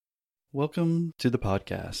Welcome to the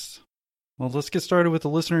podcast. Well, let's get started with the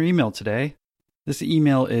listener email today. This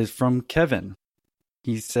email is from Kevin.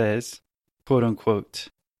 He says, quote unquote,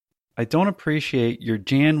 I don't appreciate your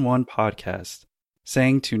Jan 1 podcast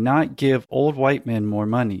saying to not give old white men more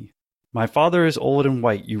money. My father is old and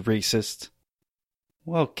white, you racist.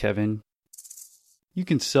 Well, Kevin, you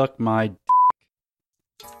can suck my dick.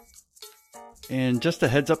 And just a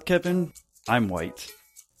heads up, Kevin, I'm white.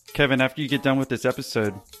 Kevin, after you get done with this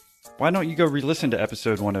episode, why don't you go re-listen to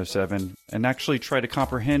episode 107 and actually try to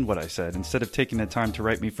comprehend what I said instead of taking the time to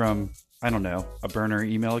write me from, I don't know, a burner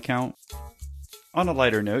email account? On a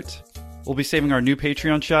lighter note, we'll be saving our new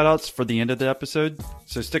Patreon shoutouts for the end of the episode,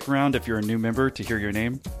 so stick around if you're a new member to hear your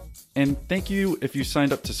name. And thank you if you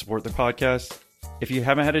signed up to support the podcast. If you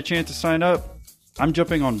haven't had a chance to sign up, I'm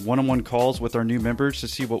jumping on one-on-one calls with our new members to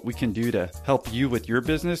see what we can do to help you with your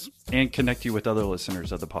business and connect you with other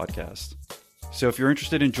listeners of the podcast. So if you're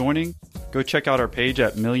interested in joining, go check out our page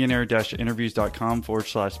at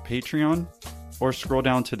millionaire-interviews.com/Patreon or scroll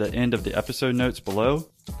down to the end of the episode notes below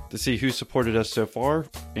to see who supported us so far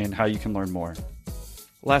and how you can learn more.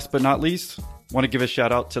 Last but not least, want to give a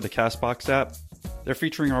shout out to the Castbox app. They're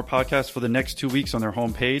featuring our podcast for the next 2 weeks on their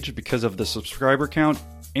homepage because of the subscriber count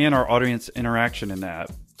and our audience interaction in the app.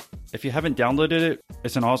 If you haven't downloaded it,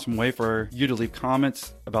 it's an awesome way for you to leave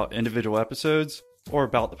comments about individual episodes or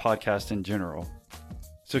about the podcast in general.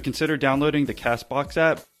 So consider downloading the Castbox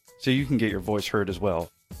app so you can get your voice heard as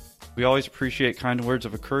well. We always appreciate kind words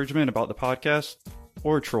of encouragement about the podcast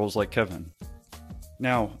or trolls like Kevin.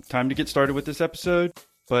 Now, time to get started with this episode,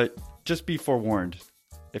 but just be forewarned.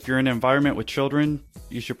 If you're in an environment with children,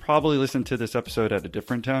 you should probably listen to this episode at a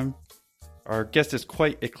different time. Our guest is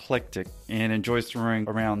quite eclectic and enjoys throwing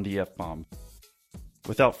around the F-bomb.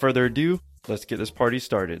 Without further ado, let's get this party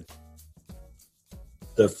started.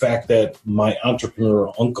 The fact that my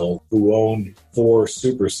entrepreneurial uncle, who owned 4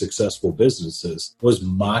 super successful businesses, was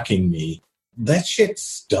mocking me, that shit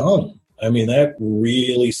stung. I mean, that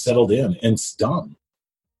really settled in and stung.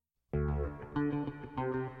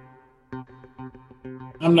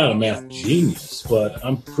 I'm not a math genius, but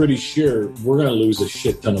I'm pretty sure we're going to lose a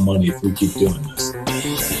shit ton of money if we keep doing this.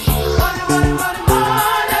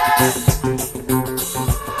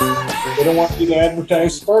 They don't want me to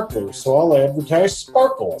advertise sparklers, so I'll advertise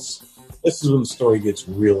sparkles. This is when the story gets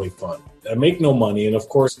really fun. I make no money, and of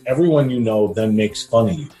course, everyone you know then makes fun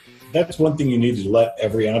of you. That's one thing you need to let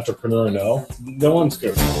every entrepreneur know. No one's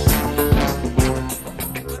going to.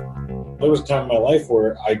 There was a time in my life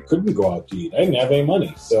where I couldn't go out to eat. I didn't have any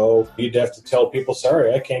money, so you'd have to tell people,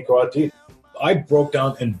 sorry, I can't go out to eat. I broke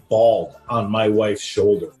down and bawled on my wife's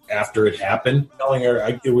shoulder after it happened, telling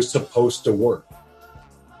her it was supposed to work.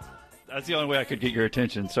 That's the only way I could get your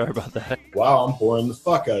attention. Sorry about that. Wow, I'm boring the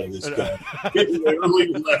fuck out of this guy. He literally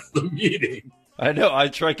left the meeting. I know. I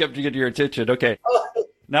tried to get your attention. Okay.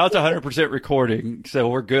 Now it's 100% recording, so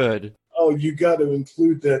we're good. Oh, you got to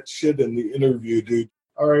include that shit in the interview, dude.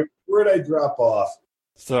 All right. Where'd I drop off?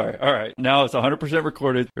 Sorry. All right. Now it's 100%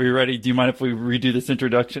 recorded. Are you ready? Do you mind if we redo this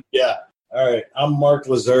introduction? Yeah. All right. I'm Mark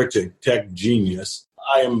Lazarchik, tech genius.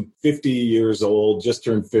 I am 50 years old, just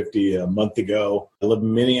turned 50 a month ago. I live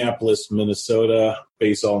in Minneapolis, Minnesota,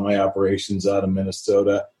 base all my operations out of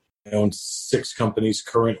Minnesota. I own 6 companies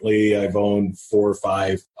currently. I've owned 4 or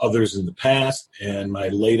 5 others in the past. And my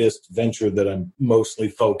latest venture that I'm mostly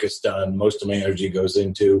focused on, most of my energy goes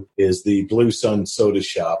into, is the Blue Sun Soda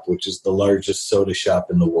Shop, which is the largest soda shop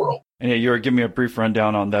in the world. And yeah, you were giving me a brief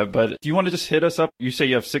rundown on that, but do you want to just hit us up? You say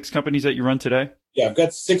you have 6 companies that you run today? Yeah, I've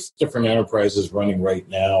got 6 different enterprises running right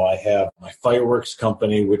now. I have my fireworks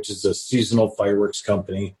company, which is a seasonal fireworks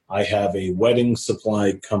company. I have a wedding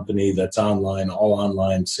supply company that's online, all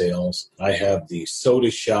online sales. I have the soda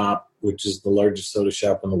shop, which is the largest soda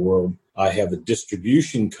shop in the world. I have a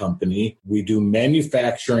distribution company. We do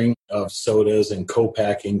manufacturing of sodas and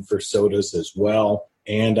co-packing for sodas as well.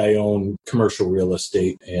 And I own commercial real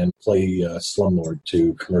estate and play slumlord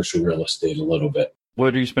to commercial real estate a little bit.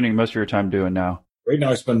 What are you spending most of your time doing now? Right now,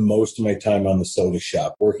 I spend most of my time on the soda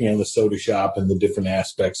shop, working on the soda shop and the different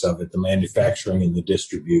aspects of it, the manufacturing and the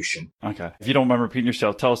distribution. Okay. If you don't mind repeating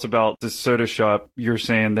yourself, tell us about the soda shop. You're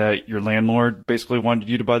saying that your landlord basically wanted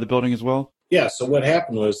you to buy the building as well? Yeah, so what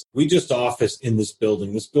happened was we just officed in this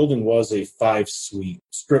building. This building was a 5-suite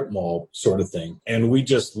strip mall sort of thing, and we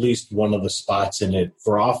just leased one of the spots in it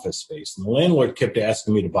for office space. And the landlord kept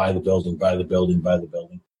asking me to buy the building, buy the building, buy the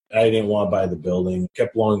building. I didn't want to buy the building,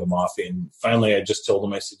 kept blowing them off. And finally, I just told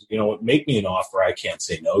him, I said, you know what, make me an offer I can't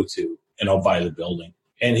say no to, and I'll buy the building.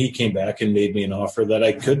 And he came back and made me an offer that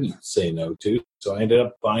I couldn't say no to. So I ended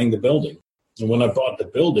up buying the building. And when I bought the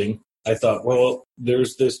building, I thought, well,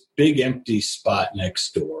 there's this big empty spot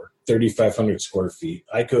next door, 3,500 square feet.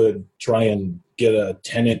 I could try and get a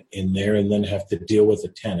tenant in there and then have to deal with a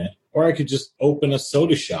tenant. Or I could just open a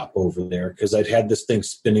soda shop over there because I'd had this thing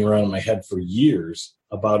spinning around in my head for years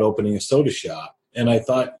about opening a soda shop. And I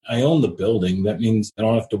thought, I own the building. That means I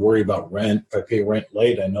don't have to worry about rent. If I pay rent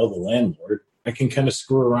late, I know the landlord. I can kind of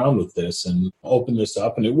screw around with this and open this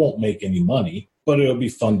up, and it won't make any money, but it'll be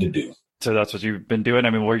fun to do. So that's what you've been doing?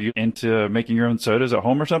 I mean, were you into making your own sodas at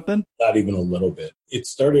home or something? Not even a little bit. It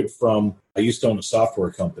started from, I used to own a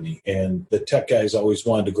software company, and the tech guys always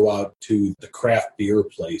wanted to go out to the craft beer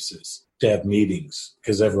places to have meetings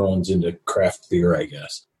because everyone's into craft beer, I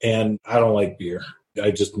guess. And I don't like beer.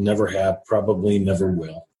 I just never have, probably never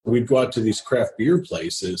will. We'd go out to these craft beer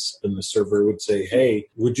places and the server would say, hey,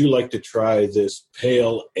 would you like to try this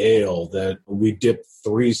pale ale that we dip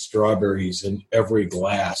 3 strawberries in every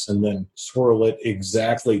glass and then swirl it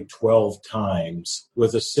exactly 12 times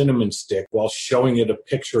with a cinnamon stick while showing it a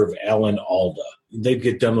picture of Alan Alda? They'd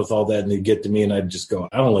get done with all that and they'd get to me and I'd just go,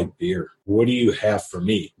 I don't like beer. What do you have for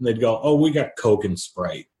me? And they'd go, oh, we got Coke and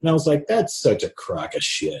Sprite. And I was like, that's such a crock of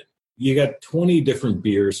shit. You got 20 different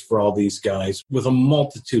beers for all these guys with a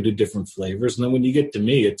multitude of different flavors. And then when you get to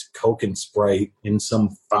me, it's Coke and Sprite in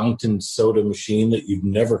some fountain soda machine that you've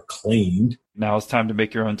never cleaned. Now it's time to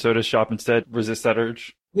make your own soda shop instead. Resist that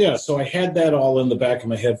urge? Yeah, so I had that all in the back of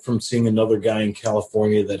my head from seeing another guy in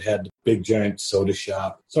California that had a big giant soda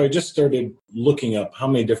shop. So I just started looking up how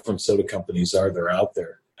many different soda companies are there out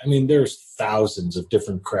there. I mean, there's thousands of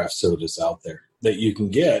different craft sodas out there that you can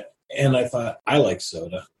get. And I thought, I like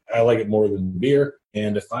soda. I like it more than beer.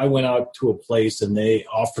 And if I went out to a place and they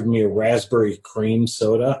offered me a raspberry cream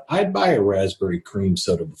soda, I'd buy a raspberry cream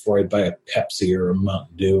soda before I'd buy a Pepsi or a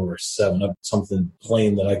Mountain Dew or 7-Up, something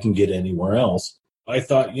plain that I can get anywhere else. I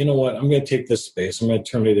thought, you know what, I'm going to take this space. I'm going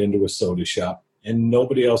to turn it into a soda shop, and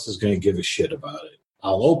nobody else is going to give a shit about it.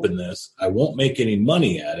 I'll open this. I won't make any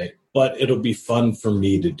money at it, but it'll be fun for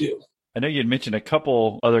me to do. I know you had mentioned a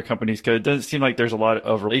couple other companies because it doesn't seem like there's a lot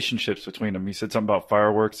of relationships between them. You said something about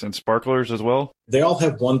fireworks and sparklers as well. They all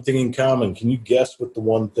have one thing in common. Can you guess what the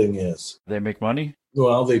one thing is? They make money?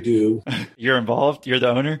 Well, they do. You're involved? You're the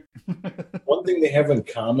owner? One thing they have in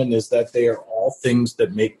common is that they are all things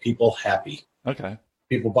that make people happy. Okay.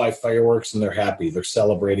 People buy fireworks and they're happy. They're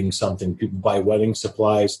celebrating something. People buy wedding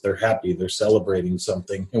supplies. They're happy. They're celebrating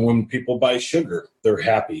something. And when people buy sugar, they're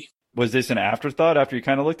happy. Was this an afterthought after you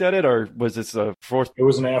kind of looked at it, or was this a fourth? It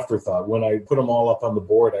was an afterthought. When I put them all up on the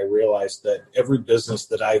board, I realized that every business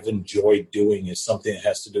that I've enjoyed doing is something that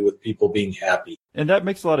has to do with people being happy. And that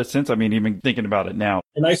makes a lot of sense. I mean, even thinking about it now.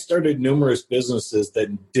 And I started numerous businesses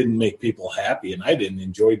that didn't make people happy, and I didn't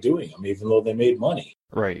enjoy doing them, even though they made money.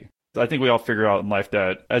 Right. I think we all figure out in life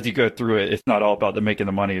that as you go through it, it's not all about the making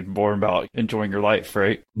the money. It's more about enjoying your life,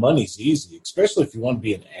 right? Money's easy, especially if you want to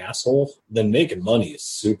be an asshole. Then making money is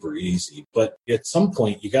super easy. But at some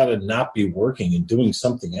point, you got to not be working and doing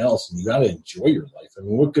something else, and you got to enjoy your life. I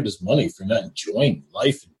mean, what good is money if you're not enjoying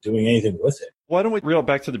life and doing anything with it? Why don't we reel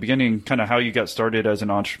back to the beginning, kind of how you got started as an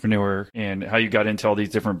entrepreneur and how you got into all these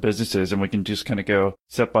different businesses, and we can just kind of go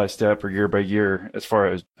step by step or year by year as far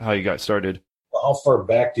as how you got started. Well, how far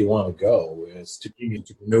back do you want to go as to being an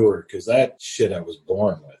entrepreneur? Because that shit I was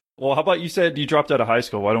born with. Well, how about you said you dropped out of high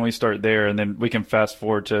school? Why don't we start there, and then we can fast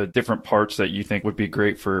forward to different parts that you think would be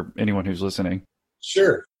great for anyone who's listening.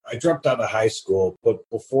 Sure. I dropped out of high school, but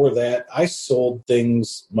before that, I sold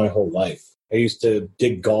things my whole life. I used to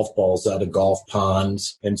dig golf balls out of golf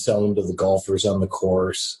ponds and sell them to the golfers on the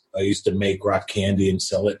course. I used to make rock candy and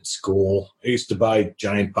sell it in school. I used to buy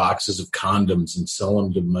giant boxes of condoms and sell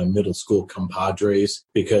them to my middle school compadres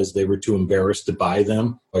because they were too embarrassed to buy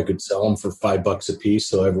them. I could sell them for $5 a piece,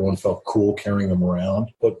 so everyone felt cool carrying them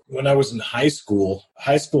around. But when I was in high school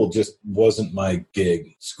just wasn't my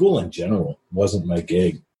gig. School in general wasn't my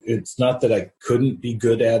gig. It's not that I couldn't be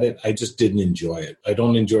good at it. I just didn't enjoy it. I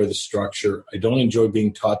don't enjoy the structure. I don't enjoy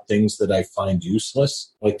being taught things that I find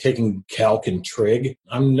useless, like taking calc and trig.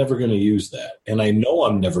 I'm never going to use that. And I know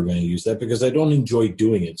I'm never going to use that because I don't enjoy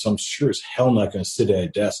doing it. So I'm sure as hell not going to sit at a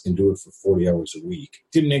desk and do it for 40 hours a week.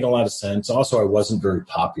 Didn't make a lot of sense. Also, I wasn't very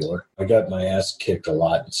popular. I got my ass kicked a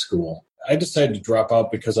lot in school. I decided to drop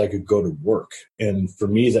out because I could go to work. And for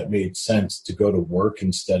me, that made sense to go to work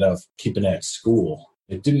instead of keeping at school.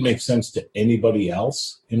 It didn't make sense to anybody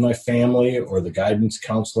else in my family or the guidance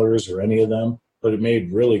counselors or any of them, but it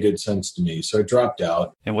made really good sense to me. So I dropped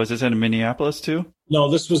out. And was this in Minneapolis too?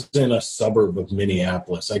 No, this was in a suburb of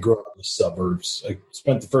Minneapolis. I grew up in the suburbs. I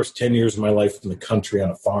spent the first 10 years of my life in the country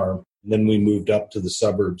on a farm. Then we moved up to the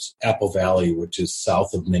suburbs, Apple Valley, which is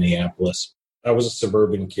south of Minneapolis. I was a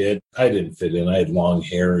suburban kid. I didn't fit in. I had long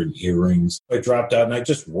hair and earrings. I dropped out and I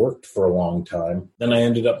just worked for a long time. Then I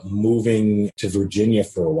ended up moving to Virginia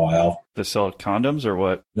for a while. To sell condoms or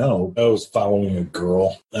what? No, I was following a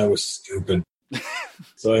girl. I was stupid.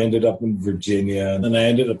 So I ended up in Virginia, and then I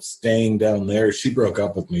ended up staying down there. She broke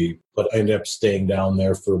up with me, but I ended up staying down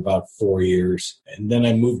there for about 4 years. And then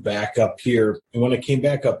I moved back up here. And when I came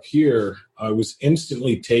back up here, I was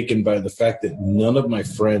instantly taken by the fact that none of my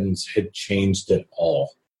friends had changed at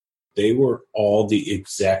all. They were all the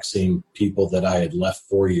exact same people that I had left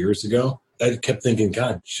 4 years ago. I kept thinking,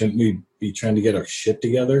 God, shouldn't we be trying to get our shit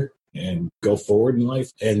together and go forward in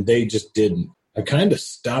life? And they just didn't. I kind of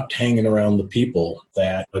stopped hanging around the people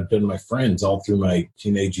that had been my friends all through my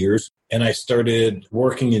teenage years. And I started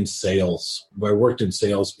working in sales. I worked in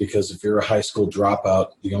sales because if you're a high school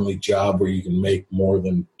dropout, the only job where you can make more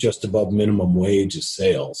than just above minimum wage is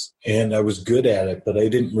sales. And I was good at it, but I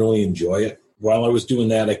didn't really enjoy it. While I was doing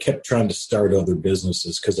that, I kept trying to start other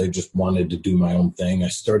businesses because I just wanted to do my own thing. I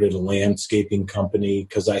started a landscaping company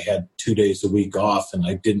because I had 2 days a week off and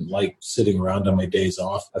I didn't like sitting around on my days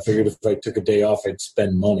off. I figured if I took a day off, I'd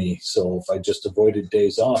spend money. So if I just avoided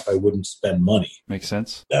days off, I wouldn't spend money. Makes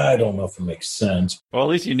sense. I don't know if it makes sense. Well, at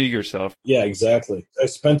least you knew yourself. Yeah, exactly. I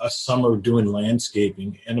spent a summer doing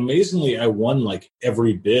landscaping, and amazingly, I won like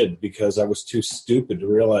every bid because I was too stupid to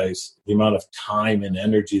realize the amount of time and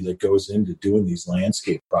energy that goes into doing these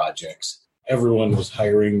landscape projects. Everyone was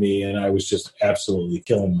hiring me, and I was just absolutely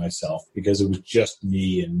killing myself because it was just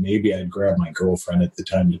me, and maybe I'd grab my girlfriend at the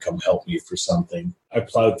time to come help me for something. I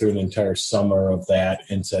plowed through an entire summer of that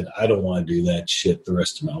and said, I don't want to do that shit the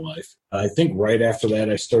rest of my life. I think right after that,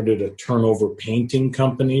 I started a turnover painting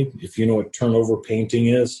company. If you know what turnover painting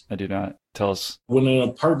is. I do not. Tell us. When an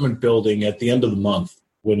apartment building at the end of the month,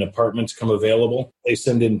 when apartments come available, they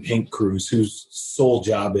send in paint crews whose sole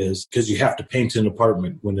job is, because you have to paint an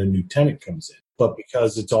apartment when a new tenant comes in. But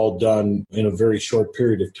because it's all done in a very short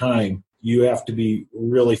period of time, you have to be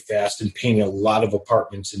really fast and paint a lot of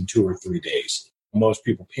apartments in 2 or 3 days. Most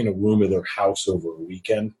people paint a room of their house over a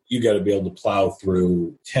weekend. You got to be able to plow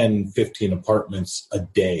through 10, 15 apartments a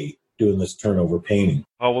day doing this turnover painting.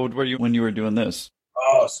 How old were you when you were doing this?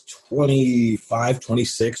 Oh, I was 25,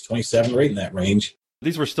 26, 27, right in that range.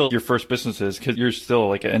 These were still your first businesses because you're still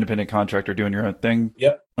like an independent contractor doing your own thing?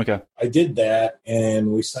 Yep. Okay. I did that,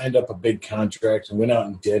 and we signed up a big contract and went out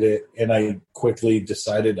and did it. And I quickly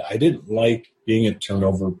decided I didn't like being a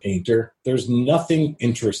turnover painter. There's nothing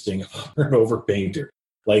interesting about a turnover painter.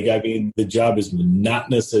 Like, I mean, the job is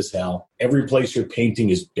monotonous as hell. Every place you're painting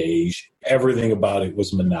is beige. Everything about it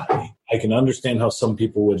was monotony. I can understand how some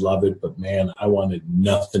people would love it, but man, I wanted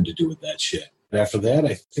nothing to do with that shit. After that,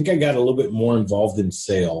 I think I got a little bit more involved in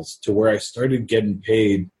sales to where I started getting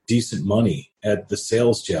paid decent money at the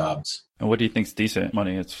sales jobs. And what do you think's decent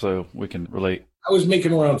money? It's so we can relate. I was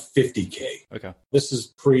making around $50K. Okay. This is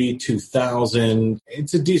pre-2000.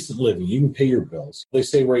 It's a decent living. You can pay your bills. They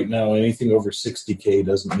say right now anything over $60K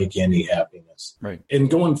doesn't make you any happiness. Right. And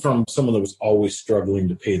going from someone that was always struggling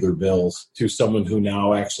to pay their bills to someone who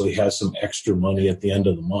now actually has some extra money at the end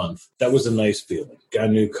of the month, that was a nice feeling. Got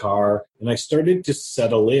a new car, and I started to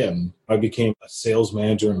settle in. I became a sales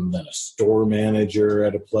manager and then a store manager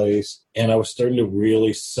at a place. And I was starting to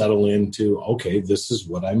really settle into, okay, this is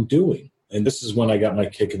what I'm doing. And this is when I got my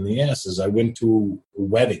kick in the ass. Is I went to a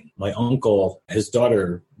wedding. My uncle, his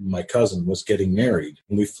daughter, my cousin, was getting married.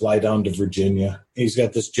 And we fly down to Virginia. He's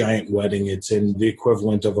got this giant wedding. It's in the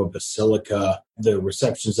equivalent of a basilica. The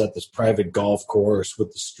reception's at this private golf course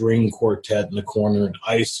with the string quartet in the corner and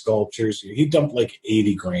ice sculptures. He dumped like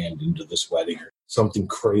 80 grand into this wedding or something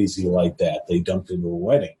crazy like that. They dumped into a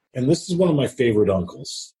wedding. And this is one of my favorite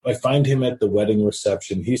uncles. I find him at the wedding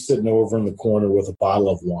reception. He's sitting over in the corner with a bottle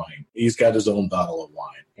of wine. He's got his own bottle of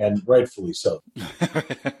wine, and rightfully so.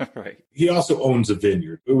 Right. He also owns a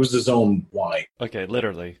vineyard. It was his own wine. Okay,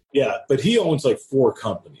 literally. Yeah, but he owns like 4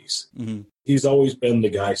 companies. Mm-hmm. He's always been the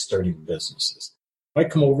guy starting businesses. I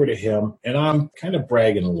come over to him, and I'm kind of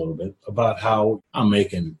bragging a little bit about how I'm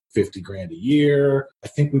making 50 grand a year. I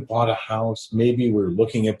think we bought a house. Maybe we're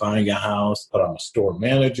looking at buying a house, but I'm a store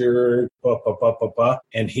manager,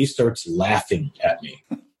 and he starts laughing at me.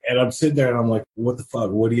 And I'm sitting there, and I'm like, what the fuck?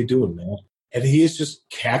 What are you doing, man? And he is just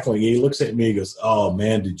cackling. He looks at me and goes, oh,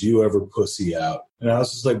 man, did you ever pussy out? And I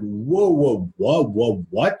was just like, whoa,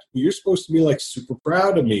 what? You're supposed to be like super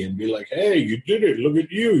proud of me and be like, hey, you did it. Look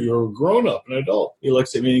at you. You're a grown-up, an adult. He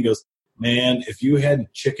looks at me and he goes, man, if you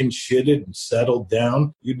hadn't chicken shitted and settled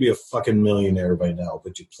down, you'd be a fucking millionaire by now.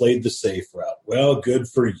 But you played the safe route. Well, good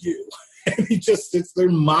for you. And he just sits there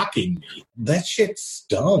mocking me. That shit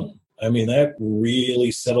stung. I mean, that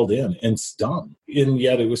really settled in and stung. And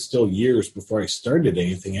yet it was still years before I started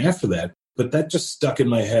anything after that. But that just stuck in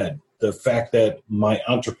my head. The fact that my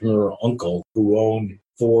entrepreneurial uncle, who owned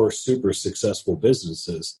 4 super successful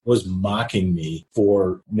businesses, was mocking me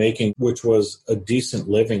for making, which was a decent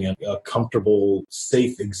living and a comfortable,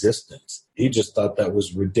 safe existence. He just thought that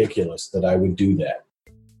was ridiculous that I would do that.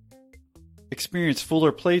 Experience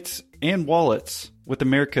fuller plates and wallets with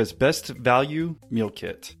America's best value meal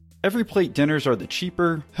kit. Every Plate dinners are the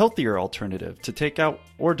cheaper, healthier alternative to takeout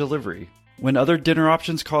or delivery. When other dinner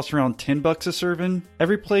options cost around $10 a serving,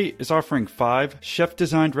 Every Plate is offering 5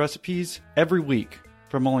 chef-designed recipes every week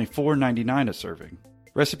from only $4.99 a serving.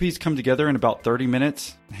 Recipes come together in about 30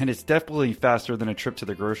 minutes, and it's definitely faster than a trip to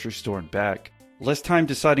the grocery store and back. Less time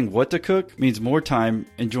deciding what to cook means more time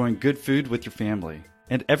enjoying good food with your family.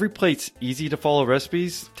 And Every Plate's easy-to-follow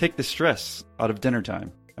recipes take the stress out of dinner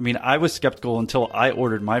time. I mean, I was skeptical until I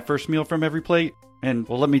ordered my first meal from Every Plate, and,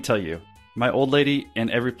 well, let me tell you, my old lady and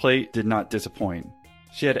Every Plate did not disappoint.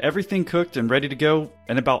 She had everything cooked and ready to go,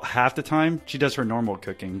 and about half the time, she does her normal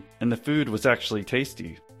cooking, and the food was actually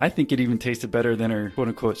tasty. I think it even tasted better than her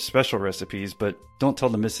quote-unquote special recipes, but don't tell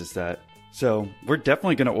the missus that. So, we're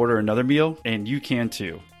definitely going to order another meal, and you can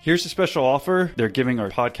too. Here's a special offer they're giving our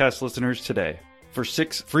podcast listeners today. For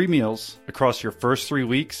 6 free meals across your first 3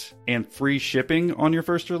 weeks and free shipping on your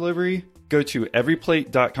first delivery, go to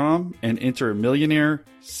everyplate.com and enter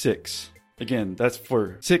Millionaire6. Again, that's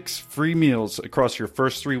for 6 free meals across your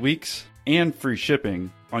first 3 weeks and free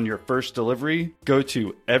shipping on your first delivery. Go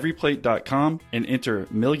to everyplate.com and enter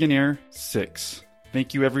Millionaire6.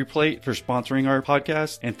 Thank you, Every Plate, for sponsoring our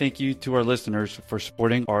podcast, and thank you to our listeners for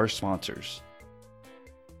supporting our sponsors.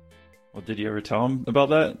 Well, did you ever tell him about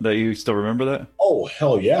that you still remember that? Oh,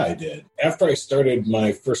 hell yeah, I did. After I started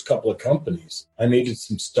my first couple of companies, I needed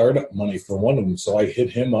some startup money for one of them. So I hit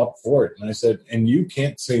him up for it. And I said, and you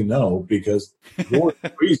can't say no because you're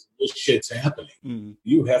the reason this shit's happening.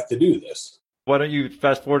 You have to do this. Why don't you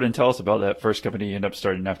fast forward and tell us about that first company you ended up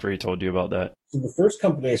starting after he told you about that? So the first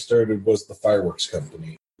company I started was the fireworks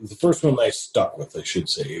company. The first one I stuck with, I should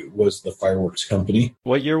say, was the fireworks company.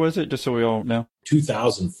 What year was it, just so we all know?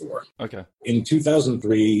 2004. Okay. In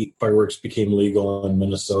 2003, fireworks became legal in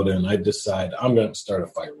Minnesota, and I decided I'm going to start a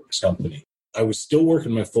fireworks company. I was still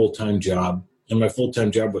working my full-time job, and my full-time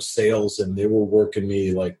job was sales, and they were working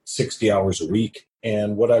me like 60 hours a week.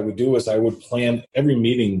 And what I would do is I would plan every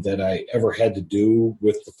meeting that I ever had to do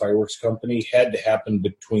with the fireworks company had to happen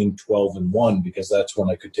between 12 and 1 because that's when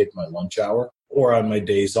I could take my lunch hour or on my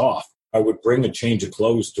days off. I would bring a change of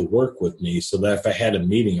clothes to work with me so that if I had a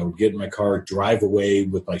meeting, I would get in my car, drive away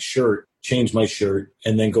with my shirt, change my shirt,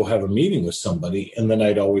 and then go have a meeting with somebody. And then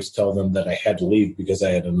I'd always tell them that I had to leave because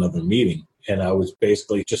I had another meeting. And I was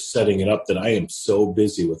basically just setting it up that I am so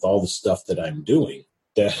busy with all the stuff that I'm doing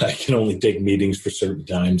that I can only take meetings for certain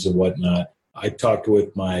times and whatnot. I talked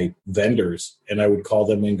with my vendors and I would call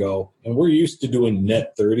them and go, and we're used to doing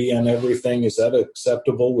net 30 on everything. Is that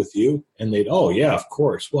acceptable with you? And they'd, oh yeah, of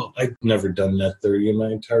course. Well, I've never done net 30 in my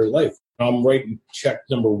entire life. I'm writing check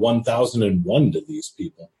number 1001 to these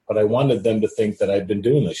people. But I wanted them to think that I'd been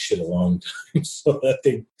doing this shit a long time so that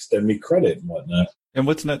they extend me credit and whatnot. And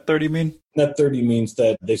what's net 30 mean? Net 30 means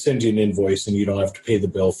that they send you an invoice and you don't have to pay the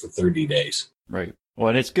bill for 30 days. Right. Well,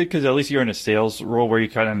 and it's good because at least you're in a sales role where you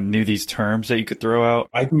kind of knew these terms that you could throw out.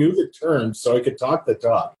 I knew the terms, so I could talk the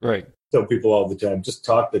talk. Right. Tell people all the time, just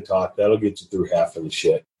talk the talk. That'll get you through half of the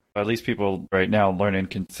shit. At least people right now learning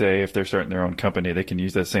can say if they're starting their own company, they can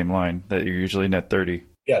use that same line that you're usually net 30.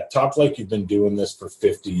 Yeah, talk like you've been doing this for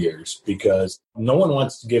 50 years because no one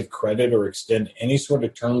wants to give credit or extend any sort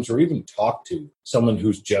of terms or even talk to someone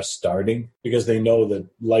who's just starting because they know the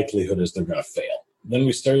likelihood is they're going to fail. Then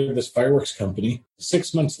we started this fireworks company.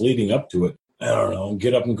 6 months leading up to it, I don't know,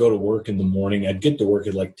 get up and go to work in the morning. I'd get to work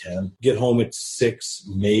at like 10, get home at 6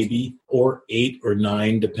 maybe, or 8 or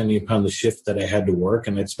 9, depending upon the shift that I had to work.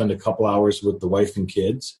 And I'd spend a couple hours with the wife and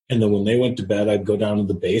kids. And then when they went to bed, I'd go down to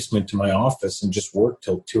the basement to my office and just work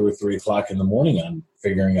till 2 or 3 o'clock in the morning on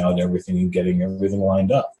figuring out everything and getting everything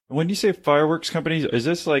lined up. When you say fireworks companies, is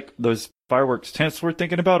this like those fireworks tents we're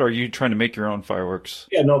thinking about, or are you trying to make your own fireworks?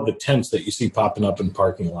 Yeah, no, the tents that you see popping up in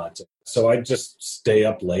parking lots. So I just stay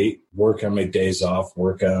up late, work on my days off,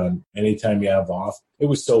 work on anytime you have off. It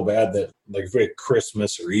was so bad that like if we had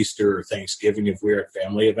Christmas or Easter or Thanksgiving, if we were at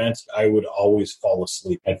family events, I would always fall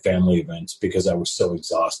asleep at family events because I was so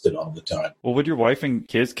exhausted all the time. Well, would your wife and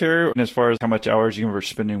kids care as far as how much hours you were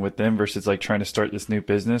spending with them versus like trying to start this new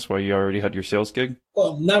business while you already had your sales gig?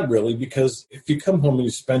 Well, not really, because if you come home and you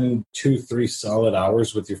spend 2-3 solid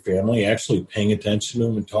hours with your family, actually paying attention to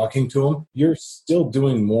them and talking to them, you're still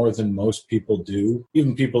doing more than most people do.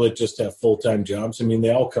 Even people that just have full-time jobs. I mean,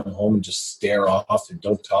 they all come home and just stare off and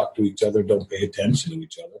don't talk to each other, don't pay attention to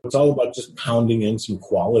each other. It's all about just pounding in some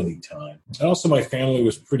quality time. And also my family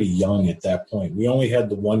was pretty young at that point. We only had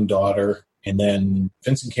the one daughter. And then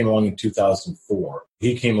Vincent came along in 2004.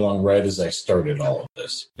 He came along right as I started all of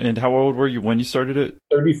this. And how old were you when you started it?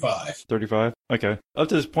 35. 35? Okay. Up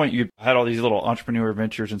to this point, you had all these little entrepreneur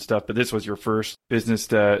ventures and stuff, but this was your first business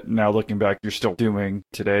that now looking back, you're still doing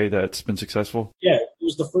today that's been successful? Yeah, it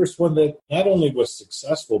was the first one that not only was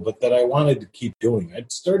successful, but that I wanted to keep doing.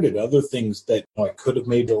 I'd started other things that I could have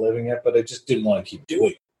made a living at, but I just didn't want to keep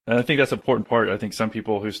doing. And I think that's an important part. I think some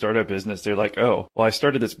people who start a business, they're like, oh, well, I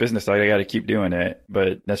started this business. I got to keep doing it.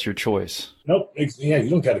 But that's your choice. Nope. Yeah, you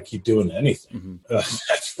don't got to keep doing anything. Mm-hmm.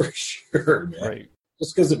 That's for sure, man. Right.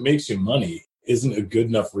 Just because it makes you money isn't a good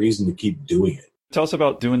enough reason to keep doing it. Tell us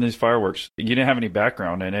about doing these fireworks. You didn't have any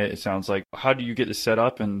background in it, it sounds like. How do you get this set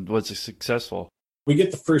up and was it successful? We get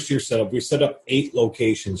the first year set up. We set up 8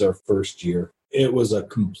 locations our first year. It was a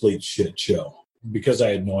complete shit show. Because I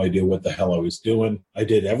had no idea what the hell I was doing. I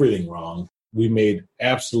did everything wrong. We made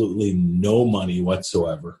absolutely no money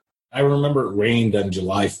whatsoever. I remember it rained on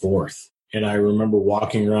July 4th. And I remember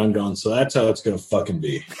walking around going, so that's how it's going to fucking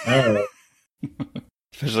be. All right.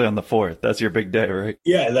 Especially on the 4th. That's your big day, right?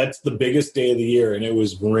 Yeah, that's the biggest day of the year. And it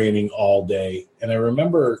was raining all day. And I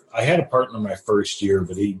remember I had a partner my first year,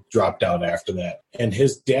 but he dropped out after that. And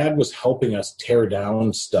his dad was helping us tear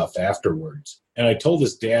down stuff afterwards. And I told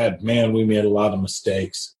his dad, man, we made a lot of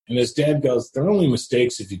mistakes. And his dad goes, they're only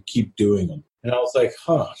mistakes if you keep doing them. And I was like,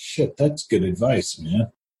 shit, that's good advice, man.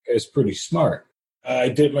 That guy's pretty smart. I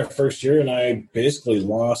did my first year and I basically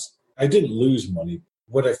lost. I didn't lose money.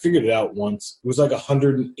 What I figured it out once, it was like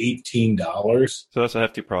 $118. So that's a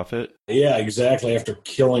hefty profit. Yeah, exactly. After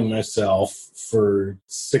killing myself for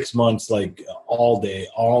 6 months, like all day,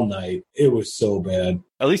 all night. It was so bad.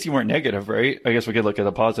 At least you weren't negative, right? I guess we could look at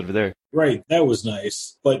the positive there. Right. That was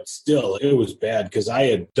nice. But still, it was bad because I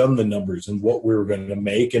had done the numbers and what we were going to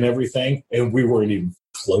make and everything. And we weren't even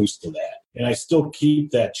close to that. And I still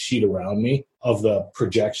keep that sheet around me of the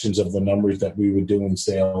projections of the numbers that we would do in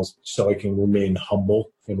sales so I can remain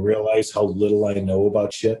humble and realize how little I know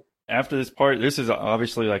about shit. After this part, this is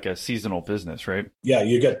obviously like a seasonal business, right? Yeah,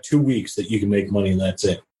 you got 2 weeks that you can make money and that's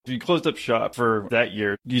it. You closed up shop for that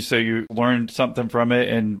year. You say you learned something from it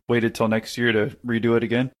and waited till next year to redo it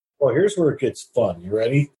again? Well, here's where it gets fun. You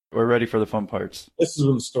ready? We're ready for the fun parts. This is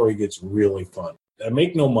when the story gets really fun. I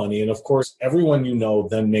make no money. And of course, everyone you know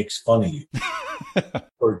then makes fun of you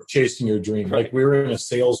for chasing your dream. Right. Like we were in a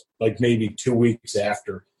sales, like maybe 2 weeks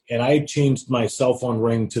after. And I changed my cell phone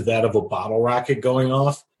ring to that of a bottle rocket going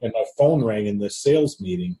off. And my phone rang in this sales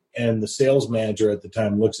meeting. And the sales manager at the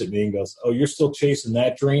time looks at me and goes, oh, you're still chasing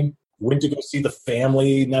that dream? Went to go see the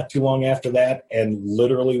family not too long after that and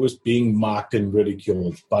literally was being mocked and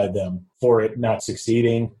ridiculed by them for it not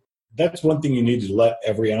succeeding. That's one thing you need to let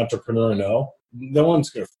every entrepreneur know. No one's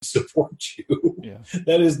going to support you. Yeah.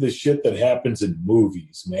 That is the shit that happens in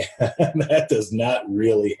movies, man. That does not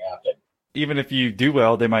really happen. Even if you do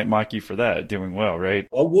well, they might mock you for that, doing well, right?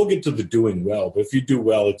 Well, we'll get to the doing well, but if you do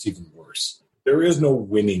well, it's even worse. There is no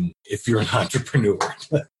winning if you're an entrepreneur.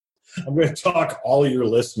 I'm going to talk all of your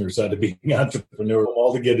listeners out of being entrepreneur,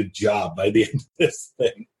 all to get a job by the end of this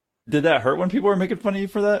thing. Did that hurt when people were making fun of you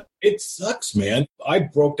for that? It sucks, man. I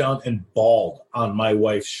broke down and bawled on my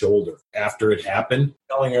wife's shoulder after it happened,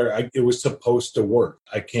 telling her it was supposed to work.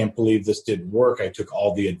 I can't believe this didn't work. I took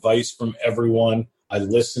all the advice from everyone. I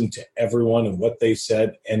listened to everyone and what they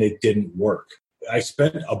said, and it didn't work. I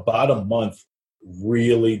spent about a month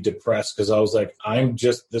really depressed because I was like,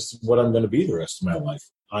 this is what I'm going to be the rest of my life.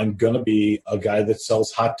 I'm going to be a guy that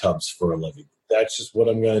sells hot tubs for a living. That's just what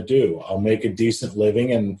I'm going to do. I'll make a decent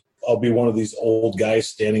living and I'll be one of these old guys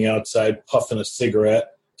standing outside puffing a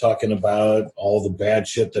cigarette, talking about all the bad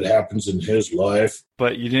shit that happens in his life.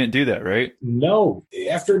 But you didn't do that, right? No.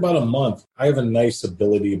 After about a month, I have a nice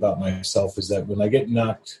ability about myself is that when I get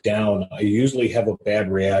knocked down, I usually have a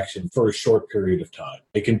bad reaction for a short period of time.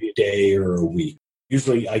 It can be a day or a week.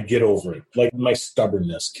 Usually I get over it. Like my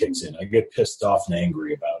stubbornness kicks in. I get pissed off and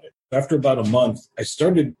angry about it. After about a month, I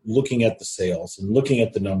started looking at the sales and looking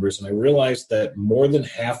at the numbers, and I realized that more than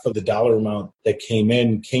half of the dollar amount that came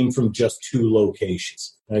in came from just 2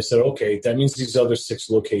 locations. And I said, okay, that means these other 6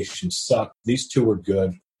 locations suck. These 2 were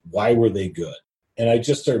good. Why were they good? And I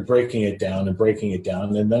just started breaking it down.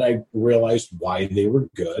 And then I realized why they were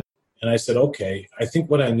good. And I said, okay, I think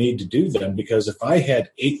what I need to do then, because if I had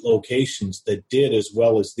 8 locations that did as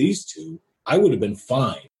well as these 2, I would have been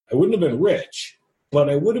fine. I wouldn't have been rich, but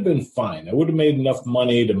I would have been fine. I would have made enough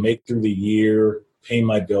money to make through the year, pay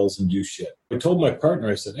my bills, and do shit. I told my partner,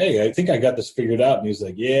 I said, hey, I think I got this figured out. And he's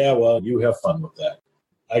like, yeah, well, you have fun with that.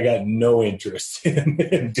 I got no interest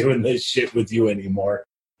in doing this shit with you anymore.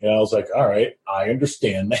 And I was like, all right, I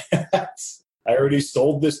understand that. I already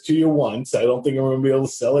sold this to you once. I don't think I'm going to be able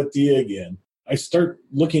to sell it to you again. I start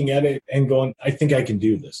looking at it and going, I think I can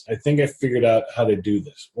do this. I think I figured out how to do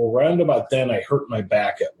this. Well, round about then, I hurt my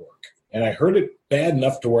back at work. And I hurt it bad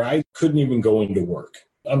enough to where I couldn't even go into work.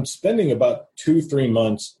 I'm spending about 2-3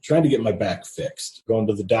 months trying to get my back fixed, going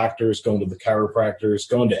to the doctors, going to the chiropractors,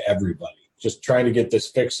 going to everybody, just trying to get this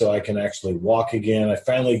fixed so I can actually walk again. I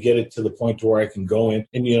finally get it to the point to where I can go in.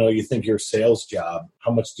 And, you think your sales job,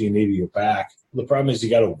 how much do you need of your back? The problem is you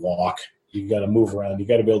got to walk. You got to move around. You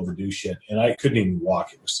got to be able to do shit. And I couldn't even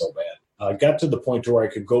walk. It was so bad. I got to the point where I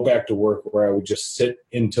could go back to work where I would just sit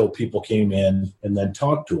until people came in and then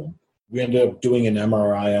talk to them. We ended up doing an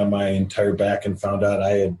MRI on my entire back and found out I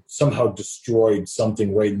had somehow destroyed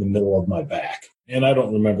something right in the middle of my back. And I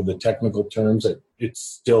don't remember the technical terms. It's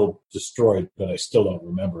still destroyed, but I still don't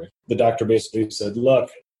remember it. The doctor basically said,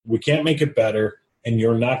 look, we can't make it better, and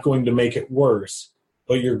you're not going to make it worse,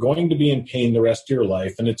 but you're going to be in pain the rest of your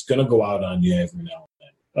life, and it's going to go out on you every now and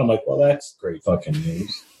then. I'm like, well, that's great fucking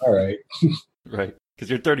news. All right. Right. Because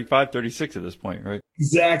you're 35, 36 at this point, right?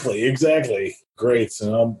 Exactly. Great.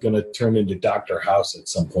 So I'm going to turn into Dr. House at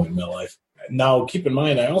some point in my life. Now, keep in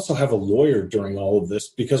mind, I also have a lawyer during all of this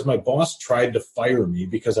because my boss tried to fire me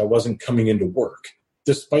because I wasn't coming into work,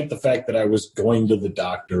 despite the fact that I was going to the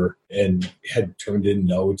doctor and had turned in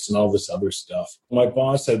notes and all this other stuff. My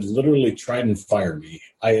boss had literally tried and fire me.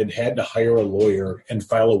 I had to hire a lawyer and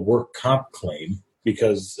file a work comp claim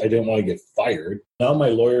because I didn't want to get fired. Now my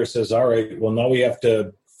lawyer says, all right, well, now we have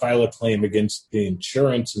to file a claim against the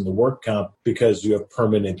insurance and the work comp because you have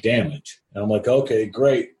permanent damage. And I'm like, okay,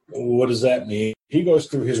 great. What does that mean? He goes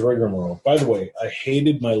through his rigmarole. By the way, I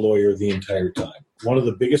hated my lawyer the entire time. One of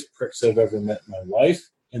the biggest pricks I've ever met in my life.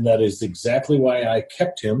 And that is exactly why I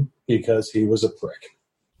kept him, because he was a prick.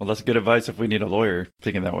 Well, that's good advice if we need a lawyer,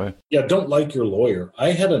 thinking that way. Yeah, don't like your lawyer.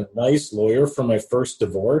 I had a nice lawyer for my first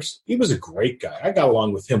divorce. He was a great guy. I got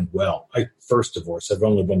along with him well. My first divorce, I've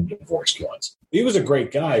only been divorced once. He was a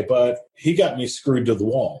great guy, but he got me screwed to the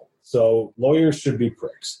wall. So lawyers should be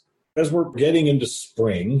pricks. As we're getting into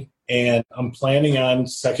spring and I'm planning on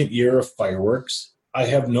second year of fireworks, I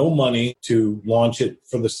have no money to launch it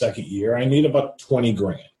for the second year. I need about 20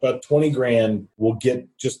 grand. About 20 grand will get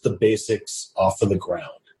just the basics off of the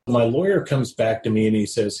ground. My lawyer comes back to me and he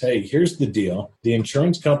says, hey, here's the deal. The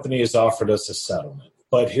insurance company has offered us a settlement,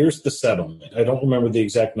 but here's the settlement. I don't remember the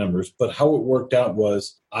exact numbers, but how it worked out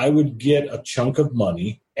was I would get a chunk of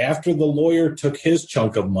money. After the lawyer took his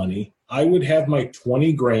chunk of money, I would have my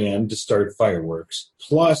 20 grand to start fireworks,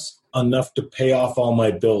 plus enough to pay off all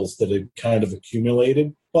my bills that had kind of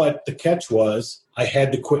accumulated. But the catch was I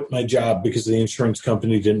had to quit my job because the insurance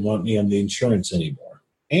company didn't want me on the insurance anymore.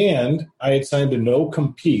 And I had signed a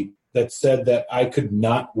no-compete that said that I could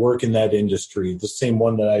not work in that industry, the same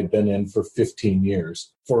one that I'd been in for 15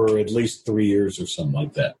 years, for at least 3 years or something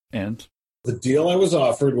like that. And the deal I was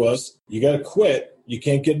offered was you got to quit. You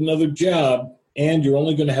can't get another job. And you're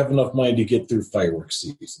only going to have enough money to get through fireworks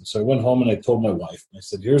season. So I went home and I told my wife, I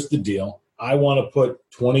said, here's the deal. I want to put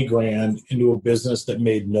 20 grand into a business that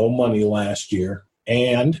made no money last year.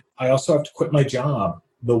 And I also have to quit my job,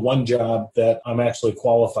 the one job that I'm actually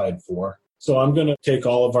qualified for. So I'm going to take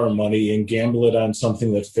all of our money and gamble it on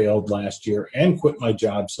something that failed last year and quit my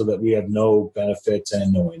job so that we have no benefits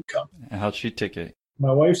and no income. How'd she take it?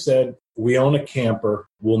 My wife said, we own a camper.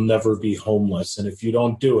 We'll never be homeless. And if you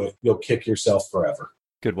don't do it, you'll kick yourself forever.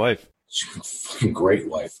 Good wife. Great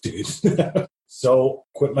wife, dude. So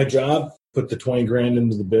quit my job, put the 20 grand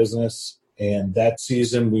into the business. And that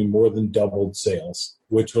season, we more than doubled sales,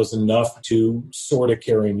 which was enough to sort of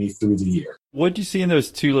carry me through the year. What did you see in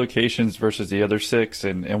those 2 locations versus the other 6?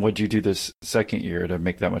 And what did you do this second year to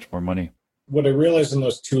make that much more money? What I realized in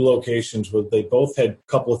those 2 locations was they both had a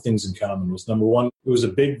couple of things in common. Was number one, it was a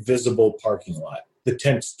big visible parking lot. The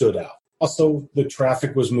tent stood out. Also, the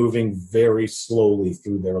traffic was moving very slowly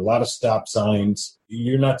through there. A lot of stop signs.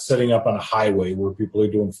 You're not setting up on a highway where people are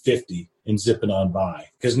doing 50 and zipping on by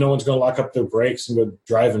because no one's going to lock up their brakes and go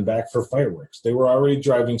driving back for fireworks. They were already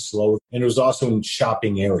driving slow, and it was also in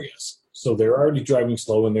shopping areas. So they're already driving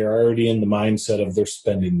slow, and they're already in the mindset of they're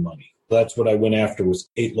spending money. That's what I went after, was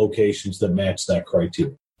 8 locations that matched that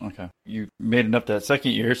criteria. Okay. You made enough that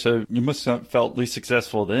second year, so you must have felt at least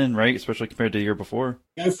successful then, right? Especially compared to the year before.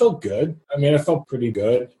 I felt good. I felt pretty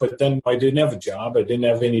good. But then I didn't have a job. I didn't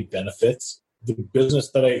have any benefits. The business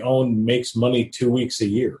that I own makes money 2 weeks a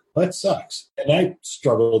year. That sucks. And I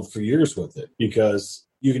struggled for years with it because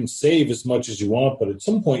you can save as much as you want, but at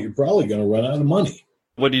some point you're probably going to run out of money.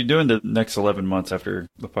 What are you doing the next 11 months after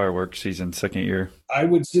the fireworks season, second year? I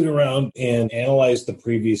would sit around and analyze the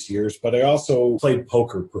previous years, but I also played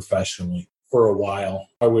poker professionally for a while.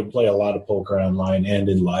 I would play a lot of poker online and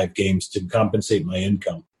in live games to compensate my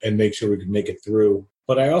income and make sure we could make it through.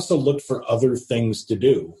 But I also looked for other things to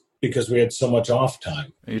do because we had so much off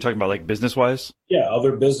time. Are you talking about like business-wise? Yeah,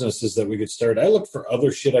 other businesses that we could start. I looked for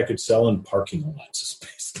other shit I could sell in parking lots. Is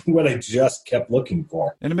basically what I just kept looking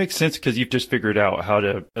for. And it makes sense because you've just figured out how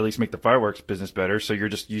to at least make the fireworks business better. So you're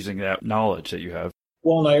just using that knowledge that you have.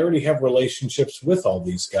 Well, and I already have relationships with all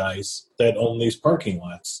these guys that own these parking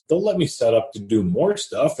lots. They'll let me set up to do more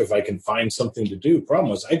stuff if I can find something to do.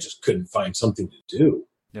 Problem was, I just couldn't find something to do.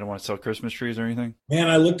 You don't want to sell Christmas trees or anything? Man,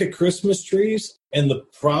 I looked at Christmas trees, and the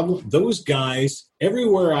problem, those guys,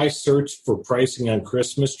 everywhere I searched for pricing on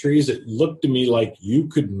Christmas trees, it looked to me like you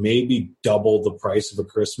could maybe double the price of a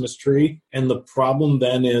Christmas tree. And the problem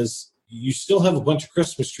then is you still have a bunch of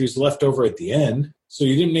Christmas trees left over at the end. So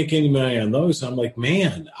you didn't make any money on those. I'm like,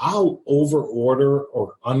 man, I'll over order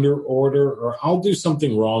or under order, or I'll do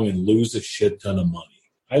something wrong and lose a shit ton of money.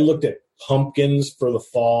 I looked at pumpkins for the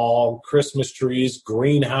fall, Christmas trees,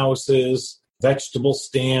 greenhouses, vegetable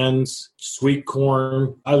stands, sweet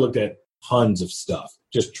corn. I looked at tons of stuff,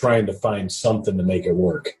 just trying to find something to make it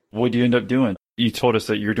work. What do you end up doing? You told us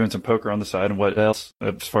that you're doing some poker on the side, and what else,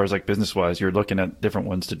 as far as like business-wise, you're looking at different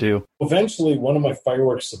ones to do. Eventually, one of my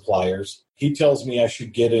fireworks suppliers, he tells me I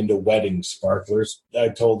should get into wedding sparklers. I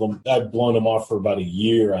told him I'd blown him off for about a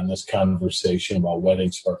year on this conversation about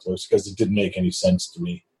wedding sparklers because it didn't make any sense to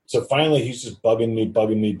me. So finally, he's just bugging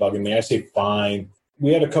me. I say, fine.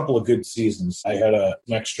 We had a couple of good seasons. I had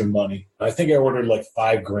some extra money. I think I ordered like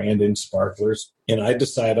 $5,000 in sparklers, and I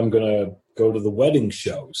decide I'm going to go to the wedding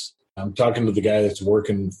shows. I'm talking to the guy that's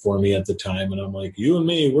working for me at the time, and I'm like, you and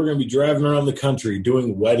me, we're going to be driving around the country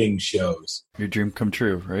doing wedding shows. Your dream come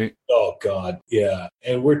true, right? Oh, God, yeah.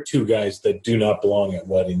 And we're two guys that do not belong at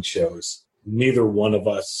wedding shows. Neither one of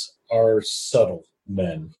us are subtle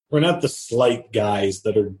men. We're not the slight guys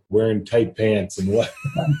that are wearing tight pants and what.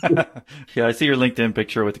 Yeah, I see your LinkedIn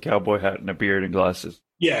picture with a cowboy hat and a beard and glasses.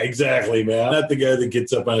 Yeah, exactly, man. I'm not the guy that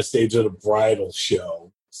gets up on a stage at a bridal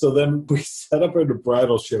show. So then we set up at a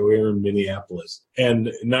bridal show here in Minneapolis.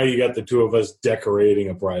 And now you got the two of us decorating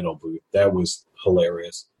a bridal booth. That was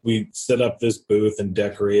hilarious. We set up this booth and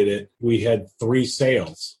decorated it. We had 3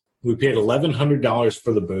 sales. We paid $1,100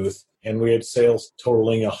 for the booth, and we had sales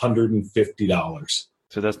totaling $150.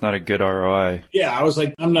 So that's not a good ROI. Yeah, I was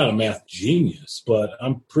like, I'm not a math genius, but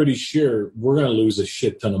I'm pretty sure we're going to lose a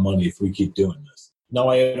shit ton of money if we keep doing this. Now,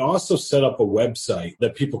 I had also set up a website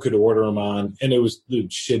that people could order them on, and it was the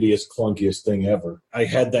shittiest, clunkiest thing ever. I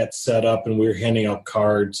had that set up, and we were handing out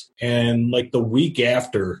cards, and like the week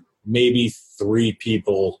after, maybe 3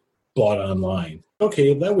 people bought online.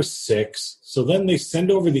 Okay, that was 6. So then they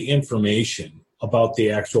send over the information about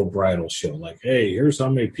the actual bridal show. Like, hey, here's how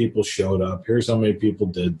many people showed up. Here's how many people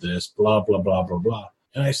did this, blah, blah, blah, blah, blah.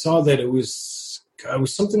 And I saw that it was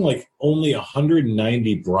something like only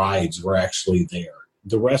 190 brides were actually there.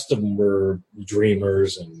 The rest of them were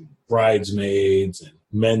dreamers and bridesmaids and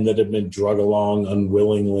men that had been drug along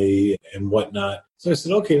unwillingly and whatnot. So I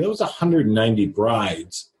said, okay, that was 190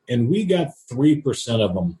 brides. And we got 3%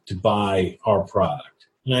 of them to buy our product.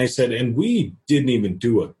 And I said, and we didn't even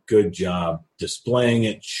do a good job displaying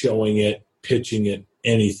it, showing it, pitching it,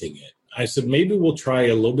 anything it. I said, maybe we'll try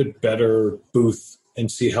a little bit better booth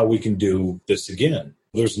and see how we can do this again.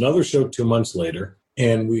 There's another show 2 months later,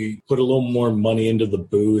 and we put a little more money into the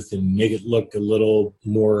booth and make it look a little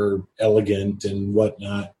more elegant and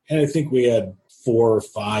whatnot. And I think we had 4 or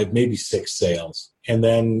 5, maybe 6 sales. And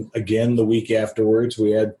then again, the week afterwards,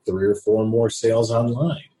 we had 3 or 4 more sales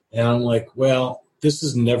online. And I'm like, well, this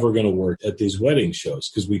is never going to work at these wedding shows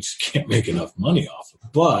because we just can't make enough money off of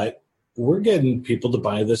it. But we're getting people to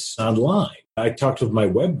buy this online. I talked with my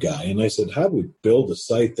web guy and I said, how do we build a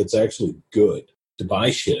site that's actually good to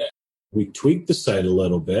buy shit at? We tweaked the site a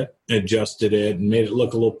little bit, adjusted it, and made it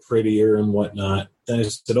look a little prettier and whatnot. Then I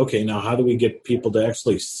said, okay, now how do we get people to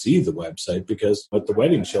actually see the website? Because at the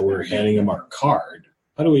wedding show, we were handing them our card.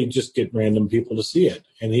 How do we just get random people to see it?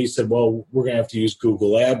 And he said, well, we're going to have to use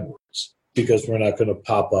Google AdWords because we're not going to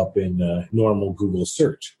pop up in normal Google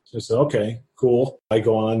search. So I said, okay, cool. I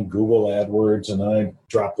go on Google AdWords and I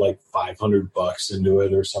drop like $500 into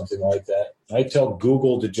it or something like that. I tell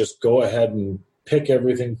Google to just go ahead and pick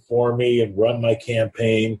everything for me and run my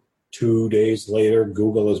campaign. 2 days later,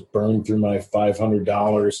 Google has burned through my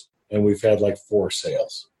 $500 and we've had like 4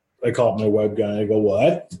 sales. I call up my web guy and I go,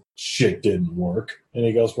 what? Shit didn't work. And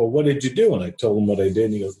he goes, well, what did you do? And I told him what I did.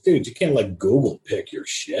 And he goes, dude, you can't let Google pick your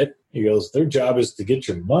shit. He goes, their job is to get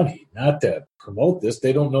your money, not to promote this.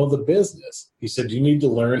 They don't know the business. He said, you need to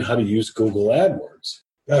learn how to use Google AdWords.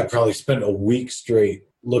 I probably spent a week straight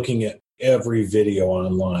looking at every video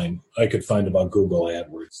online I could find about Google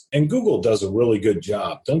AdWords. And Google does a really good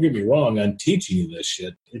job. Don't get me wrong on teaching you this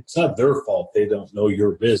shit. It's not their fault they don't know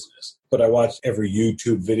your business. But I watched every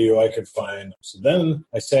YouTube video I could find. So then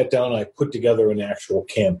I sat down and I put together an actual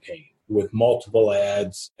campaign with multiple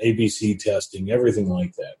ads, ABC testing, everything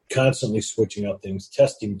like that. Constantly switching up things,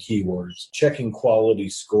 testing keywords, checking quality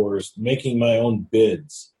scores, making my own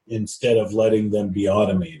bids instead of letting them be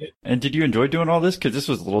automated. And did you enjoy doing all this? Because this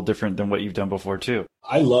was a little different than what you've done before, too.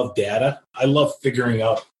 I love data. I love figuring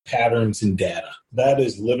out patterns in data. That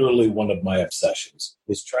is literally one of my obsessions,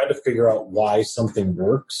 is trying to figure out why something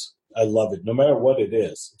works. I love it, no matter what it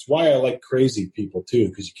is. It's why I like crazy people, too,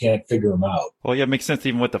 because you can't figure them out. Well, yeah, it makes sense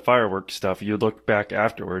even with the fireworks stuff. You look back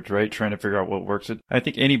afterwards, right, trying to figure out what works. I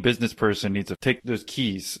think any business person needs to take those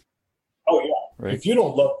keys. Oh, yeah. Right? If you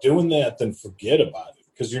don't love doing that, then forget about it,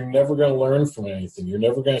 because you're never going to learn from anything. You're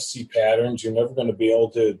never going to see patterns. You're never going to be able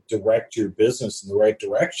to direct your business in the right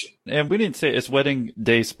direction. And we didn't say it's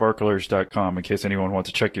weddingdaysparklers.com in case anyone wants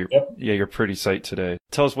to check your pretty site today.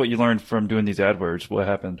 Tell us what you learned from doing these AdWords. What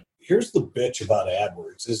happened? Here's the bitch about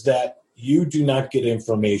AdWords is that you do not get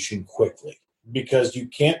information quickly because you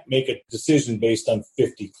can't make a decision based on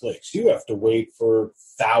 50 clicks. You have to wait for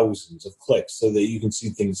thousands of clicks so that you can see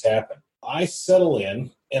things happen. I settle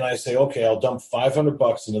in and I say, okay, I'll dump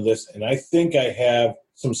 $500 into this, and I think I have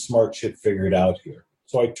some smart shit figured out here.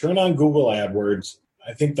 So I turn on Google AdWords.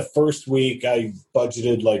 I think the first week I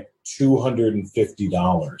budgeted like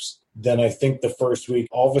 $250. Then I think the first week,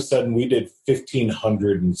 all of a sudden we did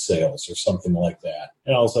 1,500 in sales or something like that.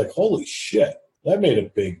 And I was like, holy shit, that made a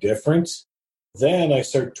big difference. Then I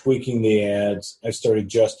started tweaking the ads. I started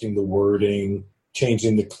adjusting the wording,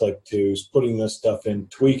 changing the click-tos, putting this stuff in,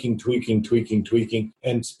 tweaking,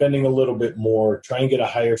 and spending a little bit more, trying to get a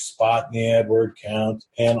higher spot in the AdWord count.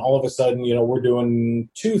 And all of a sudden, we're doing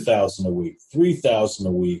 2,000 a week, 3,000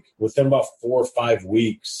 a week. Within about 4 or 5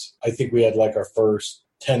 weeks, I think we had like our first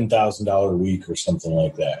 $10,000 a week or something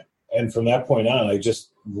like that. And from that point on, I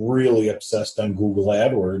just really obsessed on Google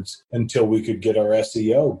AdWords until we could get our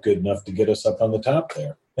SEO good enough to get us up on the top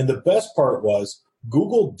there. And the best part was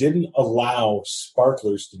Google didn't allow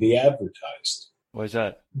sparklers to be advertised. Why is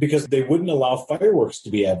that? Because they wouldn't allow fireworks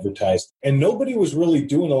to be advertised. And nobody was really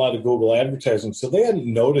doing a lot of Google advertising, so they hadn't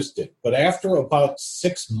noticed it. But after about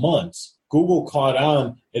 6 months, Google caught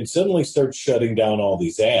on and suddenly started shutting down all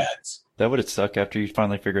these ads. That would suck after you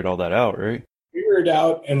finally figured all that out, right? Figure it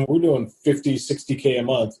out, and we're doing 50, 60K a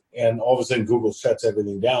month, and all of a sudden Google shuts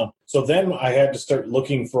everything down. So then I had to start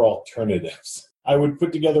looking for alternatives. I would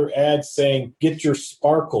put together ads saying, get your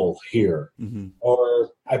sparkle here. Mm-hmm. Or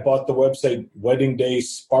I bought the website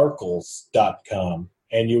weddingdaysparkles.com,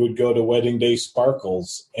 and you would go to Wedding Day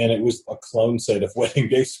Sparkles, and it was a clone site of Wedding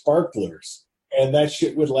Day Sparklers. And that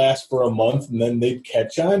shit would last for a month, and then they'd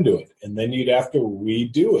catch on to it. And then you'd have to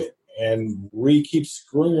redo it. And we keep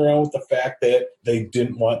screwing around with the fact that they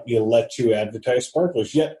didn't want me to let you advertise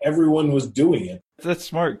sparklers, yet everyone was doing it. That's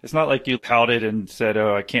smart. It's not like you pouted and said,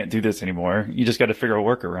 oh, I can't do this anymore. You just got to figure a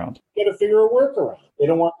workaround. You got to figure a workaround. They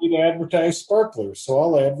don't want me to advertise sparklers, so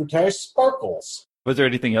I'll advertise sparkles. Was there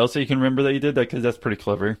anything else that you can remember that you did? Because that's pretty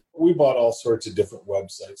clever. We bought all sorts of different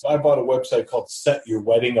websites. I bought a website called Set Your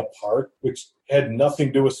Wedding Apart, which had nothing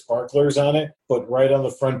to do with sparklers on it. But right on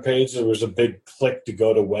the front page, there was a big click to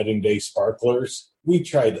go to Wedding Day Sparklers. We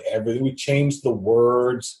tried everything. We changed the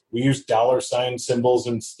words. We used $ symbols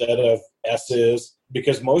instead of S's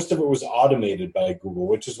because most of it was automated by Google,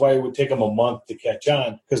 which is why it would take them a month to catch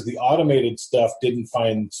on because the automated stuff didn't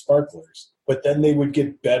find sparklers. But then they would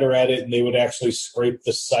get better at it and they would actually scrape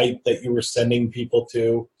the site that you were sending people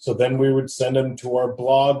to. So then we would send them to our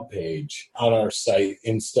blog page on our site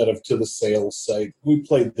instead of to the sales site. We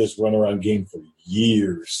played this runaround game for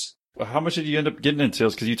years. How much did you end up getting in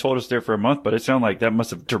sales? Because you told us there for a month, but it sounded like that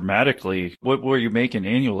must have dramatically. What were you making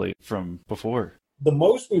annually from before? The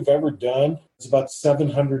most we've ever done is about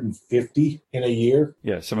 750 in a year.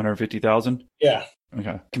 Yeah, 750,000. Yeah.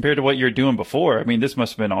 Okay. Compared to what you're doing before, I mean, this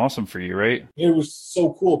must have been awesome for you, right? It was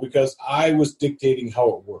so cool because I was dictating how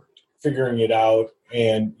it worked, figuring it out,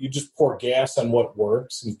 and you just pour gas on what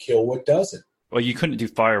works and kill what doesn't. Well, you couldn't do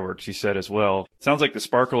fireworks, you said as well. Sounds like the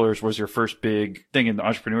sparklers was your first big thing in the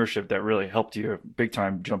entrepreneurship that really helped you big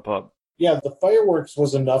time jump up. Yeah, the fireworks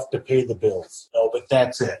was enough to pay the bills. No, but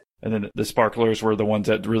that's it. And then the sparklers were the ones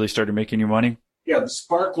that really started making you money? Yeah, the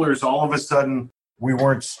sparklers, all of a sudden, we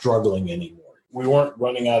weren't struggling anymore. We weren't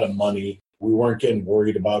running out of money. We weren't getting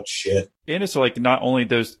worried about shit. And it's like not only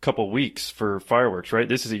those couple weeks for fireworks, right?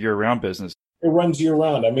 This is a year-round business. It runs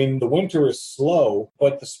year-round. I mean, the winter is slow,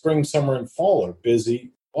 but the spring, summer, and fall are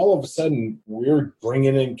busy. All of a sudden, we're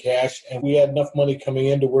bringing in cash, and we had enough money coming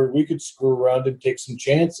in to where we could screw around and take some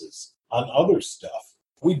chances on other stuff.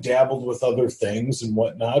 We dabbled with other things and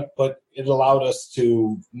whatnot, but it allowed us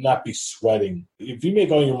to not be sweating. If you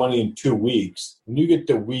make all your money in 2 weeks, when you get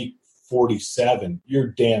to week 47, you're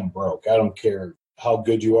damn broke. I don't care how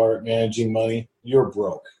good you are at managing money, you're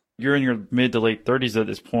broke. You're in your mid to late 30s at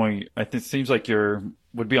this point. I think it seems like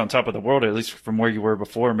would be on top of the world, at least from where you were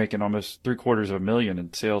before, making almost $750,000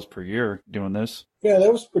 in sales per year doing this. Yeah,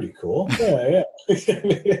 that was pretty cool. Yeah. I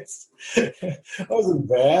mean, that wasn't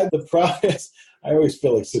bad. The problem is, I always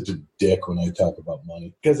feel like such a dick when I talk about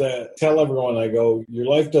money because I tell everyone, I go, your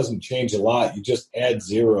life doesn't change a lot. You just add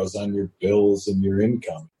zeros on your bills and your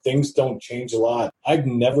income. Things don't change a lot. I've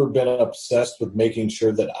never been obsessed with making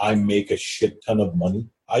sure that I make a shit ton of money.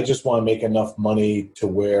 I just want to make enough money to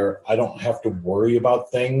where I don't have to worry about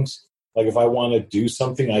things. Like if I want to do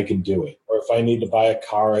something, I can do it. Or if I need to buy a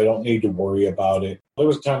car, I don't need to worry about it. There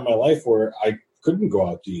was a time in my life where I couldn't go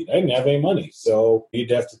out to eat. I didn't have any money. So you'd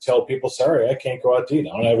have to tell people, sorry, I can't go out to eat.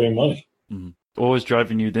 I don't have any money. Mm-hmm. What was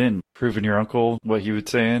driving you then? Proving your uncle what he was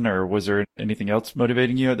saying, or was there anything else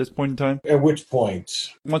motivating you at this point in time? At which point?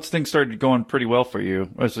 Once things started going pretty well for you,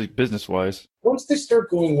 especially business-wise. Once they start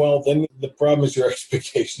going well, then the problem is your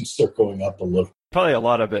expectations start going up a little. Probably a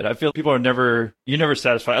lot of it. I feel people you're never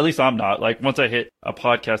satisfied. At least I'm not. Like once I hit a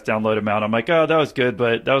podcast download amount, I'm like, oh, that was good,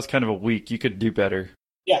 but that was kind of a week. You could do better.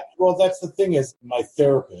 Yeah. Well, that's the thing is my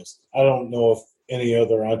therapist, I don't know if any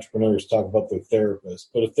other entrepreneurs talk about their therapist,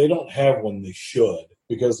 but if they don't have one, they should,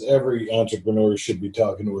 because every entrepreneur should be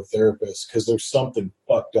talking to a therapist because there's something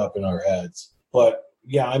fucked up in our heads. But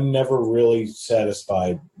yeah, I'm never really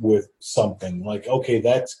satisfied with something like, okay,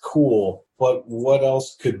 that's cool, but what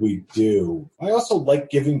else could we do? I also like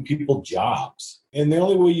giving people jobs. And the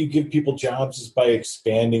only way you give people jobs is by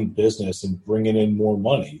expanding business and bringing in more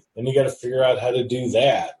money. And you got to figure out how to do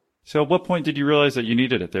that. So at what point did you realize that you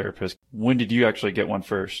needed a therapist? When did you actually get one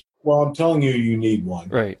first? Well, I'm telling you, you need one.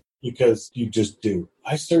 Right. Because you just do.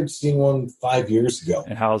 I started seeing one 5 years ago.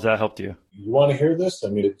 And how has that helped you? You want to hear this? I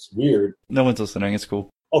mean, it's weird. No one's listening. It's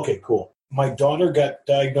cool. Okay, cool. My daughter got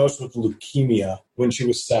diagnosed with leukemia when she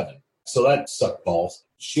was 7. So that sucked balls.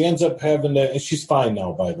 She ends up having to, and she's fine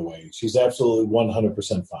now, by the way. She's absolutely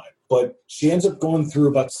 100% fine. But she ends up going through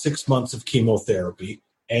about 6 months of chemotherapy.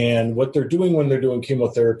 And what they're doing when they're doing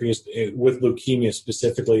chemotherapy is, with leukemia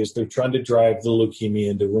specifically, is they're trying to drive the leukemia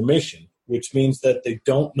into remission, which means that they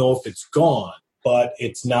don't know if it's gone, but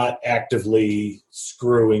it's not actively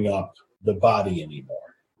screwing up the body anymore.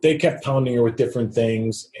 They kept pounding her with different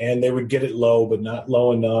things, and they would get it low, but not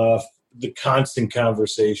low enough. The constant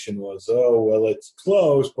conversation was, oh, well, it's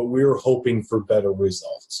close, but we were hoping for better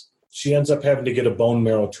results. She ends up having to get a bone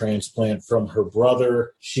marrow transplant from her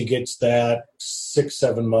brother. She gets that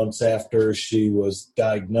 6-7 months after she was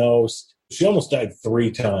diagnosed. She almost died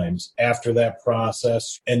 3 times after that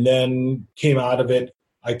process and then came out of it.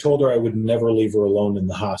 I told her I would never leave her alone in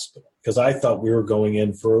the hospital because I thought we were going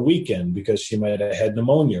in for a weekend because she might have had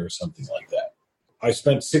pneumonia or something like that. I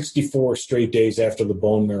spent 64 straight days after the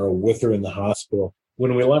bone marrow with her in the hospital.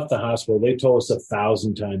 When we left the hospital, they told us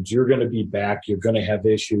 1,000 times, you're going to be back. You're going to have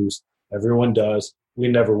issues. Everyone does. We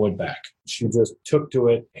never went back. She just took to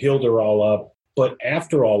it, healed her all up. But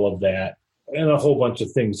after all of that, and a whole bunch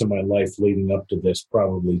of things in my life leading up to this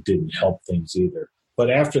probably didn't help things either. But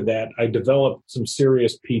after that, I developed some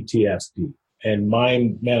serious PTSD. And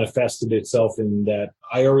mine manifested itself in that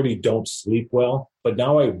I already don't sleep well, but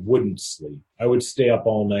now I wouldn't sleep. I would stay up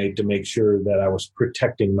all night to make sure that I was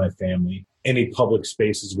protecting my family. Any public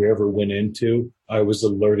spaces we ever went into, I was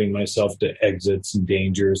alerting myself to exits and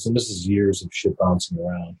dangers. And this is years of shit bouncing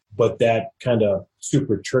around. But that kind of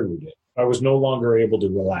super triggered it. I was no longer able to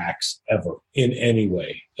relax ever in any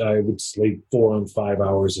way. I would sleep 4 and 5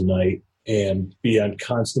 hours a night and be on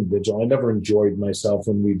constant vigil. I never enjoyed myself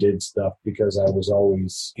when we did stuff because I was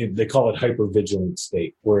always, they call it hypervigilant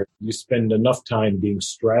state, where you spend enough time being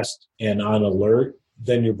stressed and on alert,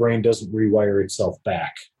 then your brain doesn't rewire itself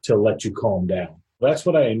back to let you calm down. That's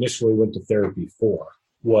what I initially went to therapy for,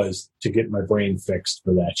 was to get my brain fixed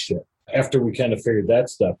for that shit. After we kind of figured that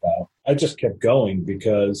stuff out, I just kept going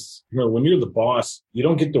because, when you're the boss, you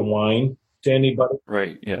don't get to whine to anybody.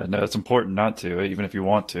 Right. Yeah. No, it's important not to, even if you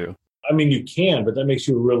want to. I mean, you can, but that makes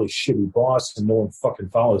you a really shitty boss and no one fucking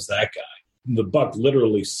follows that guy. The buck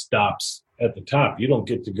literally stops at the top. You don't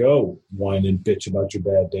get to go whine and bitch about your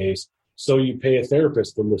bad days. So you pay a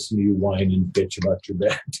therapist to listen to you whine and bitch about your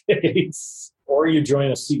bad days. Or you join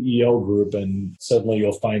a CEO group and suddenly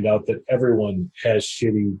you'll find out that everyone has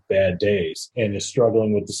shitty bad days and is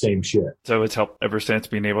struggling with the same shit. So it's helped ever since,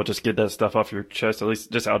 being able to just get that stuff off your chest, at least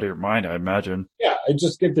just out of your mind, I imagine. Yeah, I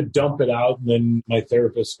just get to dump it out. And then my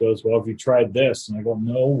therapist goes, well, have you tried this? And I go,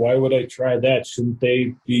 no, why would I try that? Shouldn't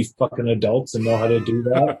they be fucking adults and know how to do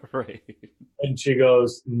that? Right. And she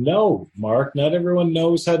goes, no, Mark, not everyone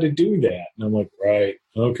knows how to do that. And I'm like, right,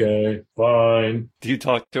 okay, fine. Do you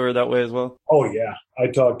talk to her that way as well? Oh, yeah. I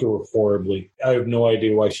talk to her horribly. I have no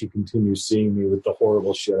idea why she continues seeing me with the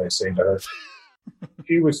horrible shit I say to her.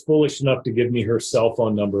 She was foolish enough to give me her cell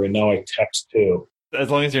phone number, and now I text too.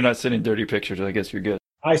 As long as you're not sending dirty pictures, I guess you're good.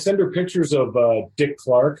 I send her pictures of Dick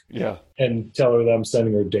Clark. Yeah. And tell her that I'm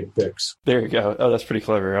sending her dick pics. There you go. Oh, that's pretty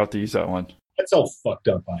clever. I'll have to use that one. That's how fucked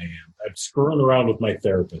up I am. I'm screwing around with my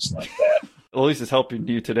therapist like that. At least it's helping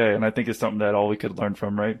you today, and I think it's something that all we could learn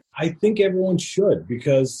from, right? I think everyone should,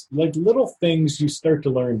 because like little things you start to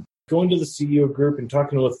learn. Going to the CEO group and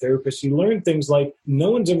talking to a therapist, you learn things like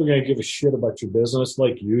no one's ever going to give a shit about your business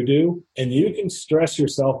like you do. And you can stress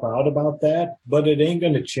yourself out about that, but it ain't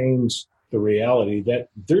going to change the reality that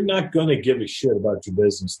they're not going to give a shit about your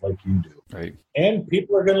business like you do. Right. And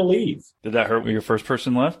people are going to leave. Did that hurt when your first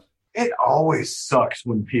person left? It always sucks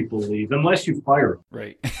when people leave, unless you fire them.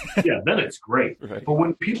 Right. Yeah, then it's great. Right. But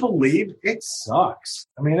when people leave, it sucks.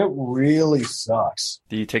 I mean, it really sucks.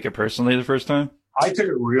 Do you take it personally the first time? I took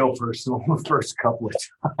it real personal the first couple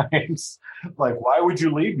of times. Like, why would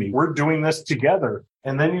you leave me? We're doing this together.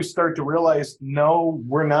 And then you start to realize, no,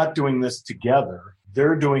 we're not doing this together.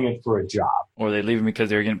 They're doing it for a job. Or are they leaving because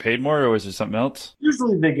they were getting paid more, or was it something else?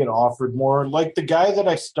 Usually they get offered more. Like the guy that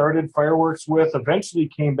I started fireworks with eventually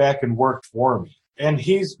came back and worked for me. And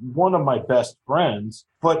he's one of my best friends,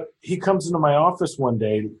 but he comes into my office one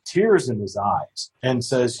day, tears in his eyes, and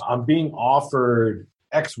says, I'm being offered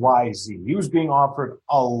XYZ. He was being offered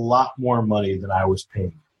a lot more money than I was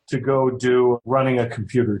paying to go do running a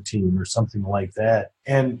computer team or something like that.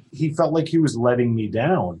 And he felt like he was letting me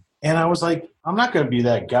down. And I was like, I'm not going to be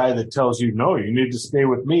that guy that tells you, no, you need to stay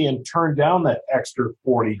with me and turn down that extra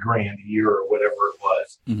 40 grand a year or whatever it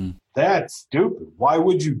was. Mm-hmm. That's stupid. Why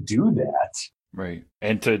would you do that? Right.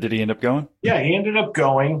 And did he end up going? Yeah, he ended up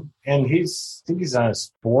going, and I think he's on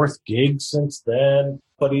his 4th gig since then.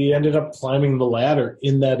 But he ended up climbing the ladder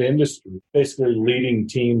in that industry, basically leading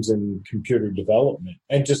teams in computer development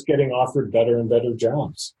and just getting offered better and better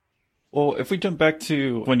jobs. Well, if we jump back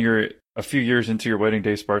to when you're a few years into your wedding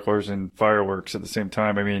day sparklers and fireworks at the same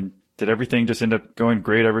time, I mean, did everything just end up going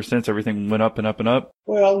great ever since? Everything went up and up and up?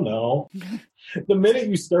 Well, no. The minute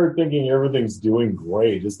you start thinking everything's doing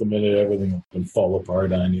great is the minute everything can fall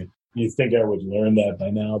apart on you. You think I would learn that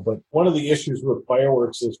by now, but one of the issues with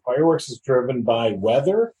fireworks is driven by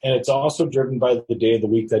weather, and it's also driven by the day of the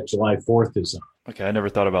week that July 4th is on. Okay, I never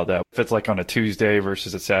thought about that. If it's like on a Tuesday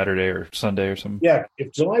versus a Saturday or Sunday or something. Yeah,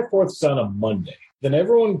 if July 4th is on a Monday, then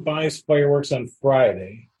everyone buys fireworks on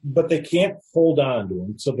Friday, but they can't hold on to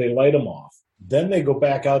them, so they light them off. Then they go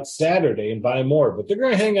back out Saturday and buy more, but they're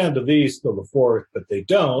going to hang on to these till the 4th, but they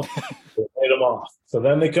don't. They light them off. So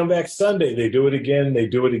then they come back Sunday. They do it again.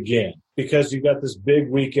 Because you got this big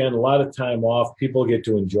weekend, a lot of time off, people get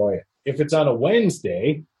to enjoy it. If it's on a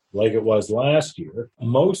Wednesday, like it was last year,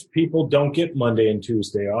 most people don't get Monday and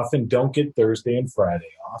Tuesday off and don't get Thursday and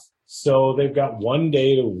Friday off. So they've got one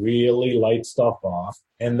day to really light stuff off.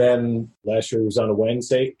 And then last year it was on a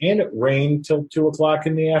Wednesday and it rained till 2:00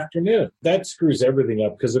 in the afternoon. That screws everything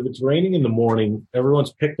up because if it's raining in the morning,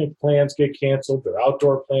 everyone's picnic plans get canceled, their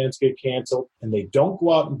outdoor plans get canceled, and they don't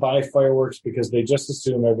go out and buy fireworks because they just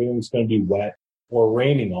assume everything's going to be wet or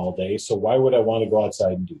raining all day. So why would I want to go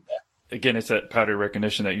outside and do that? Again, it's that pattern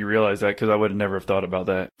recognition that you realize that, because I would never have thought about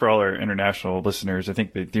that. For all our international listeners, I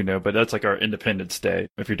think they do know, but that's like our Independence Day.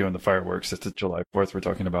 If you're doing the fireworks, it's July 4th we're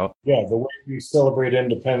talking about. Yeah, the way we celebrate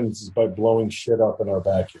independence is by blowing shit up in our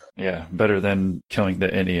backyard. Yeah, better than killing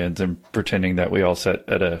the Indians and pretending that we all sat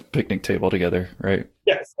at a picnic table together, right?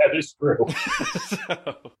 Yes, that is true.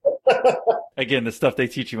 Again, the stuff they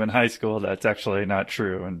teach you in high school, that's actually not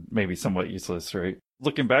true and maybe somewhat useless, right?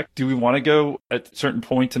 Looking back, do we want to go at certain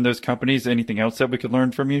points in those companies? Anything else that we could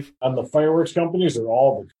learn from you? On the fireworks companies or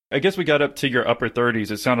all the... I guess we got up to your upper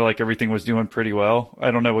 30s. It sounded like everything was doing pretty well.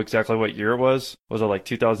 I don't know exactly what year it was. Was it like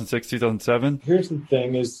 2006, 2007? Here's the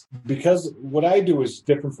thing is, because what I do is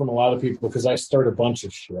different from a lot of people because I start a bunch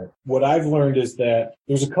of shit. What I've learned is that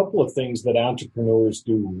there's a couple of things that entrepreneurs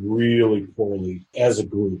do really poorly as a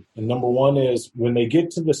group. And number one is when they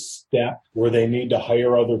get to the step where they need to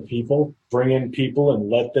hire other people, bring in people and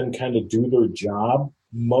let them kind of do their job,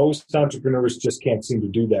 most entrepreneurs just can't seem to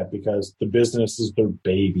do that because the business is their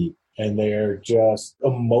baby and they're just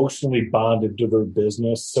emotionally bonded to their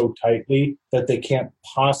business so tightly that they can't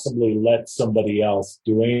possibly let somebody else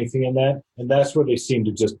do anything in that. And that's where they seem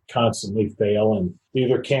to just constantly fail, and they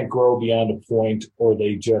either can't grow beyond a point or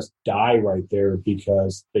they just die right there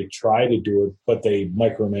because they try to do it, but they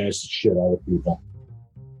micromanage the shit out of people.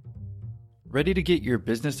 Ready to get your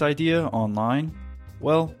business idea online?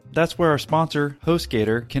 Well, that's where our sponsor,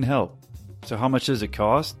 HostGator, can help. So how much does it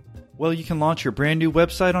cost? Well, you can launch your brand new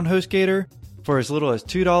website on HostGator for as little as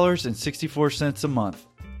 $2.64 a month.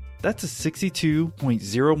 That's a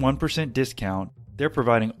 62.01% discount they're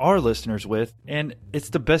providing our listeners with, and it's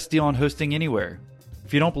the best deal on hosting anywhere.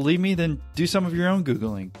 If you don't believe me, then do some of your own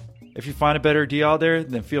Googling. If you find a better deal out there,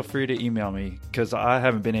 then feel free to email me, because I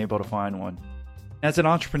haven't been able to find one. As an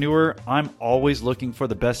entrepreneur, I'm always looking for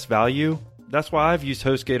the best value. That's why I've used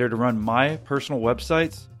HostGator to run my personal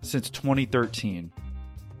websites since 2013.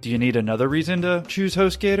 Do you need another reason to choose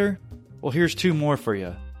HostGator? Well, here's two more for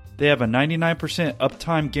you. They have a 99%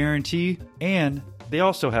 uptime guarantee, and they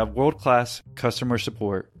also have world-class customer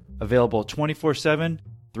support, available 24/7,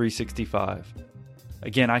 365.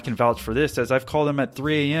 Again, I can vouch for this as I've called them at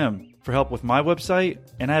 3 a.m. for help with my website,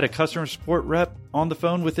 and I had a customer support rep on the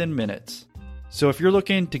phone within minutes. So if you're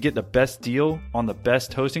looking to get the best deal on the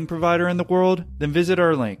best hosting provider in the world, then visit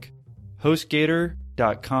our link,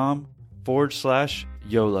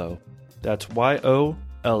 hostgator.com/YOLO. That's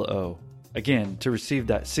YOLO. Again, to receive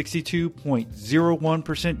that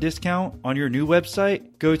 62.01% discount on your new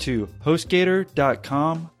website, go to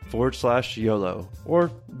hostgator.com/YOLO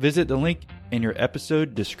or visit the link in your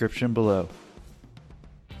episode description below.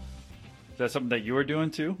 Is that something that you are doing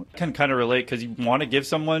too? I can kind of relate because you want to give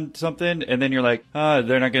someone something and then you're like,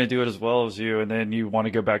 they're not going to do it as well as you. And then you want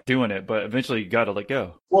to go back doing it, but eventually you got to let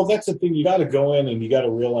go. Well, that's the thing. You got to go in and you got to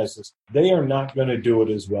realize this. They are not going to do it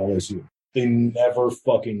as well as you. They never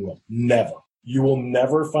fucking will. Never. You will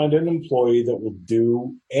never find an employee that will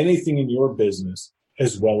do anything in your business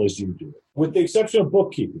as well as you do it. With the exception of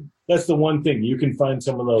bookkeeping. That's the one thing. You can find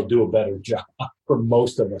someone that'll do a better job for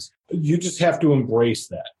most of us. You just have to embrace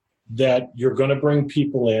that you're going to bring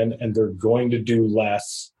people in and they're going to do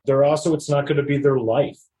less. It's not going to be their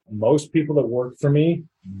life. Most people that work for me,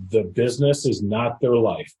 the business is not their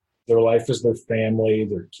life. Their life is their family,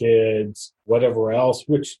 their kids, whatever else,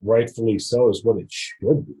 which rightfully so is what it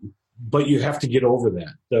should be. But you have to get over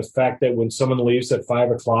that. The fact that when someone leaves at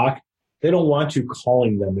 5 o'clock, they don't want you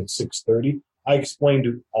calling them at 6:30. I explained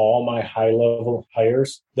to all my high-level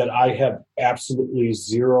hires that I have absolutely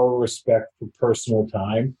zero respect for personal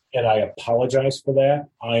time, and I apologize for that.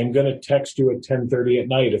 I'm going to text you at 10:30 at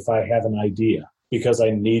night if I have an idea, because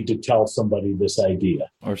I need to tell somebody this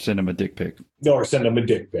idea. Or send them a dick pic. Or send them a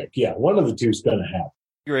dick pic. Yeah, one of the two is going to happen.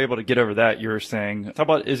 You're able to get over that, you were saying. How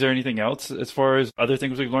about, is there anything else as far as other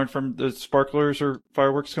things we've learned from the sparklers or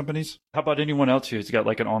fireworks companies? How about anyone else who's got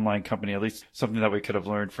like an online company, at least something that we could have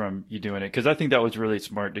learned from you doing it? Because I think that was really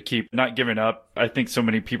smart to keep not giving up. I think so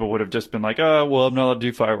many people would have just been like, well, I'm not allowed to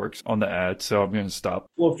do fireworks on the ad, so I'm going to stop.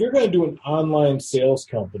 Well, if you're going to do an online sales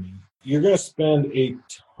company, you're going to spend a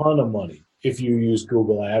ton of money if you use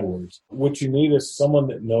Google AdWords. What you need is someone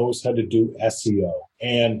that knows how to do SEO.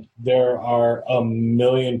 And there are a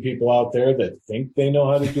million people out there that think they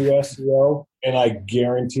know how to do SEO. And I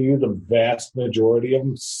guarantee you the vast majority of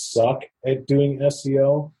them suck at doing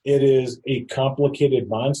SEO. It is a complicated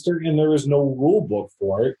monster, and there is no rule book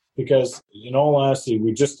for it because, in all honesty,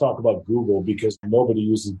 we just talk about Google because nobody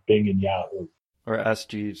uses Bing and Yahoo. Or Ask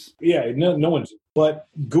Jeeves. Yeah, no one's. But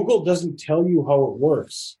Google doesn't tell you how it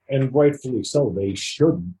works, and rightfully so. They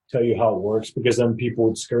shouldn't tell you how it works because then people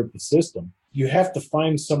would skirt the system. you have to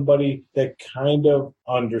find somebody that kind of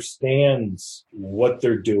understands what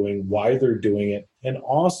they're doing, why they're doing it, and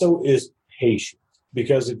also is patient.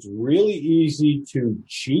 Because it's really easy to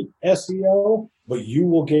cheat SEO, but you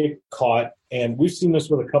will get caught. And we've seen this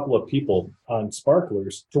with a couple of people on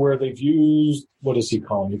Sparklers to where they've used, what does he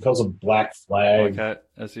call them? He calls them black flag. Black hat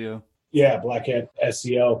SEO. Yeah, black hat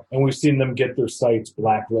SEO. And we've seen them get their sites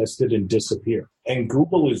blacklisted and disappear. And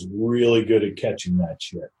Google is really good at catching that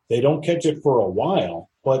shit. They don't catch it for a while,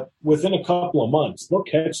 but within a couple of months, they'll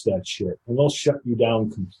catch that shit and they'll shut you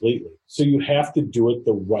down completely. So you have to do it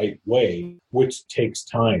the right way, which takes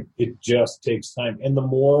time. It just takes time. And the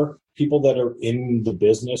more people that are in the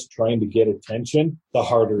business trying to get attention, the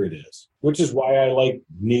harder it is, which is why I like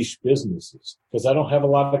niche businesses, because I don't have a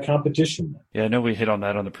lot of competition there. Yeah, I know we hit on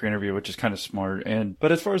that on the pre-interview, which is kind of smart.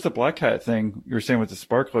 But as far as the black hat thing, you were saying with the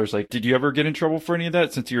sparklers, like, did you ever get in trouble for any of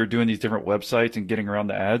that since you were doing these different websites and getting around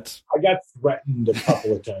the ads? I got threatened a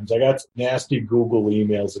couple of times. I got nasty Google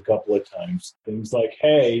emails a couple of times. Things like,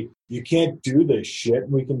 hey, you can't do this shit.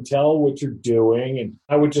 We can tell what you're doing. And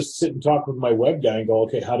I would just sit and talk with my web guy and go,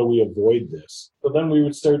 okay, how do we avoid this? So then we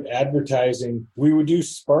would start advertising. We would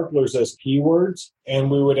use sparklers as keywords, and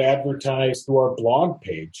we would advertise through our blog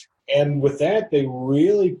page. And with that, they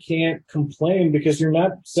really can't complain because you're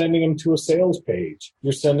not sending them to a sales page.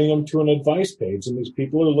 You're sending them to an advice page, and these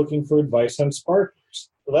people are looking for advice on sparklers.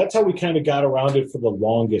 So that's how we kind of got around it for the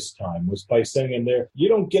longest time, was by sending them there. You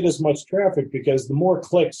don't get as much traffic because the more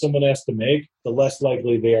clicks someone has to make, the less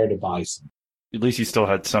likely they are to buy something. At least you still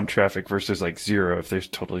had some traffic versus like zero if they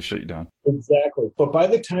totally shut you down. Exactly. But by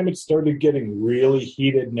the time it started getting really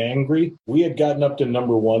heated and angry, we had gotten up to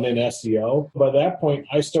number one in SEO. By that point,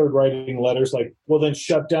 I started writing letters like, well, then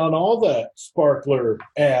shut down all the sparkler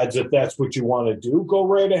ads if that's what you want to do. Go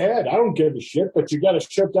right ahead. I don't give a shit, but you got to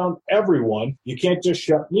shut down everyone. You can't just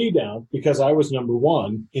shut me down because I was number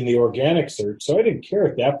one in the organic search. So I didn't care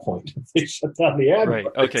at that point if they shut down the ad. Right.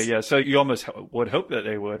 Okay. Yeah. So you almost would hope that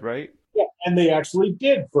they would, right? Yeah, and they actually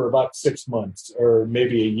did for about 6 months or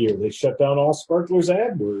maybe a year. They shut down all Sparklers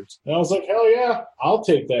AdWords. And I was like, hell yeah, I'll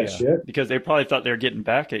take that shit. Because they probably thought they were getting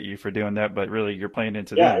back at you for doing that, but really you're playing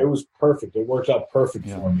into them. Yeah, it was perfect. It worked out perfect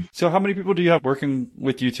for me. So how many people do you have working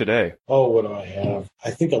with you today? Oh, what do I have?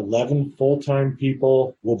 I think 11 full-time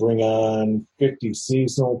people. We'll bring on 50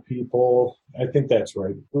 seasonal people. I think that's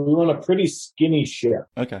right. We run a pretty skinny ship.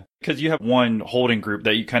 Okay. Because you have one holding group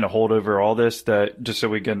that you kind of hold over all this, that just so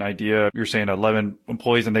we get an idea, you're saying 11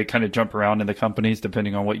 employees and they kind of jump around in the companies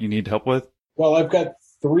depending on what you need help with? Well, I've got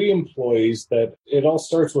 3 employees that it all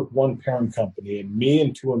starts with one parent company, and me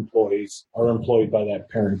and 2 employees are employed by that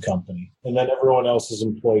parent company. And then everyone else is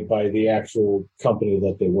employed by the actual company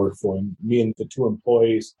that they work for. And me and the 2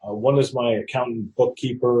 employees, one is my accountant,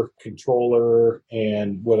 bookkeeper, controller,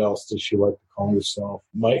 and what else does she like to call herself?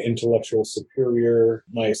 My intellectual superior,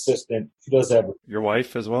 my assistant. She does everything. Your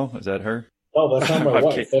wife as well? Is that her? No, that's not my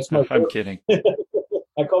wife. That's my I'm kidding.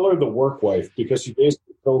 I call her the work wife because she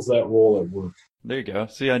basically fills that role at work. There you go.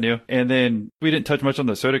 See, I knew. And then we didn't touch much on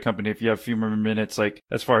the soda company. If you have a few more minutes, like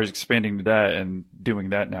as far as expanding to that and doing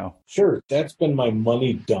that now. Sure. That's been my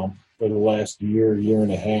money dump for the last year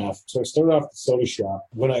and a half. So I started off the soda shop.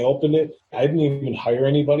 When I opened it, I didn't even hire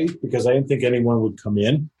anybody because I didn't think anyone would come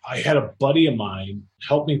in. I had a buddy of mine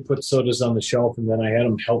help me put sodas on the shelf, and then I had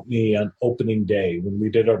him help me on opening day when we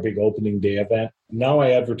did our big opening day event. Now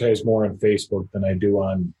I advertise more on Facebook than I do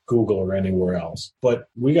on Google or anywhere else. But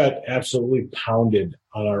we got absolutely pounded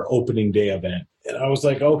on our opening day event. And I was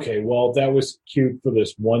like, okay, well, that was cute for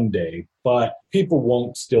this one day, but people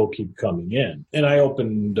won't still keep coming in. And I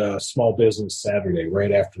opened Small Business Saturday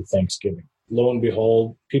right after Thanksgiving. Lo and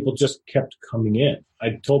behold, people just kept coming in.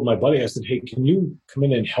 I told my buddy, I said, hey, can you come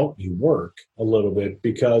in and help me work a little bit?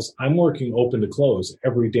 Because I'm working open to close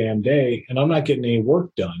every damn day, and I'm not getting any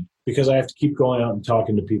work done because I have to keep going out and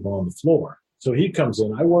talking to people on the floor. So he comes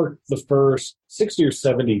in. I worked the first 60 or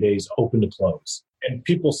 70 days open to close, and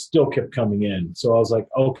people still kept coming in. So I was like,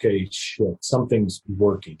 okay, shit, something's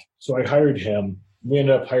working. So I hired him. We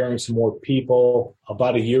ended up hiring some more people.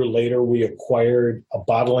 About a year later, we acquired a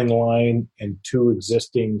bottling line and 2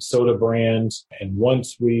 existing soda brands. And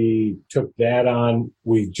once we took that on,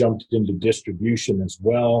 we jumped into distribution as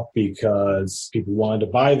well because people wanted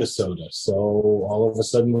to buy the soda. So all of a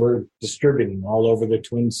sudden, we're distributing all over the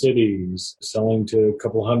Twin Cities, selling to a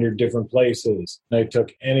couple hundred different places. And I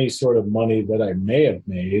took any sort of money that I may have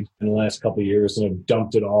made in the last couple of years and have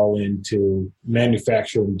dumped it all into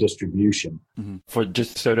manufacturing and distribution. Mm-hmm. For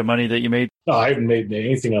just soda money that you made? No, I haven't made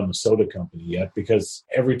anything on the soda company yet because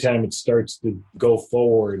every time it starts to go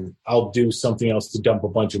forward, I'll do something else to dump a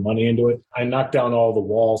bunch of money into it. I knocked down all the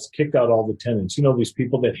walls, kicked out all the tenants. You know, these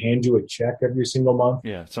people that hand you a check every single month?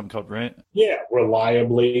 Yeah, something called rent. Yeah,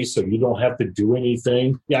 reliably, so you don't have to do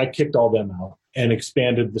anything. Yeah, I kicked all them out and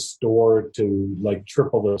expanded the store to like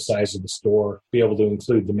triple the size of the store, be able to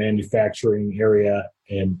include the manufacturing area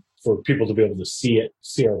and for people to be able to see it,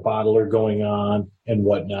 see our bottler going on and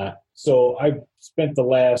whatnot. So I spent the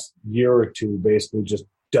last year or two basically just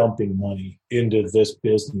dumping money into this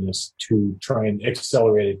business to try and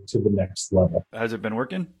accelerate it to the next level. Has it been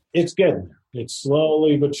working? It's getting there. It's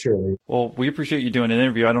slowly but surely. Well, we appreciate you doing an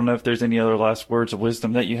interview. I don't know if there's any other last words of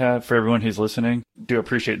wisdom that you have for everyone who's listening. Do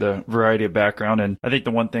appreciate the variety of background. And I think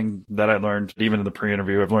the one thing that I learned, even in the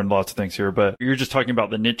pre-interview, I've learned lots of things here, but you're just talking about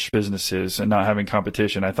the niche businesses and not having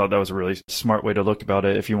competition. I thought that was a really smart way to look about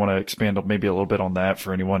it. If you want to expand maybe a little bit on that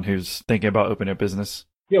for anyone who's thinking about opening a business.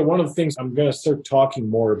 Yeah, one of the things I'm going to start talking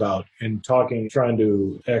more about and trying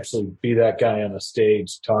to actually be that guy on a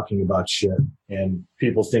stage talking about shit and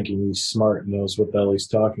people thinking he's smart and knows what the hell he's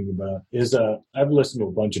talking about is I've listened to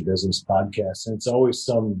a bunch of business podcasts and it's always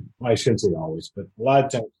I shouldn't say always, but a lot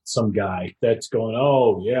of times some guy that's going,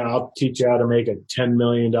 oh yeah, I'll teach you how to make a $10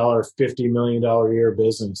 million, $50 million a year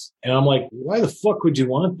business. And I'm like, why the fuck would you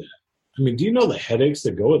want that? I mean, do you know the headaches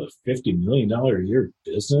that go with a $50 million a year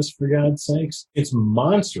business, for God's sakes? It's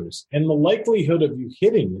monstrous. And the likelihood of you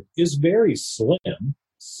hitting it is very slim.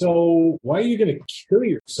 So why are you going to kill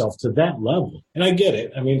yourself to that level? And I get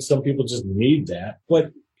it. I mean, some people just need that.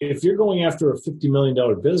 But if you're going after a $50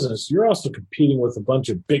 million business, you're also competing with a bunch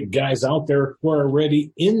of big guys out there who are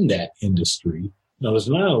already in that industry. Now, there's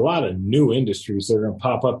not a lot of new industries that are going to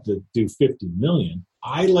pop up that do 50 million.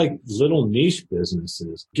 I like little niche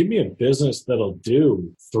businesses. Give me a business that'll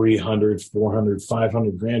do 300, 400,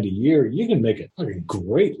 500 grand a year. You can make a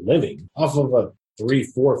great living off of a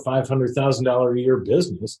 $300,000, $400,000, $500,000 a year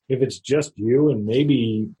business. If it's just you and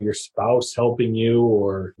maybe your spouse helping you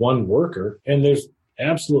or one worker, and there's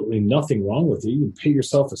absolutely nothing wrong with it. You can pay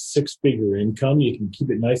yourself a 6-figure income. You can keep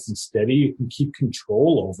it nice and steady. You can keep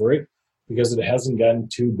control over it because it hasn't gotten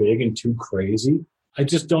too big and too crazy. I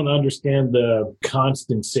just don't understand the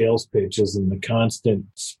constant sales pitches and the constant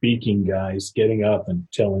speaking guys getting up and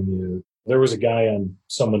telling you. There was a guy on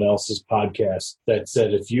someone else's podcast that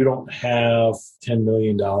said, if you don't have $10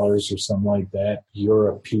 million or something like that, you're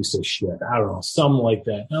a piece of shit. I don't know, something like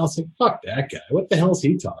that. And I was like, fuck that guy. What the hell is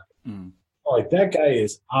he talking? Like, that guy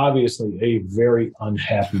is obviously a very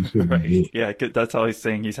unhappy human being. Yeah, that's how he's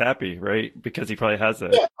saying he's happy, right? Because he probably has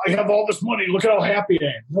it. Yeah, I have all this money. Look at how happy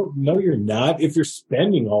I am. No, you're not. If you're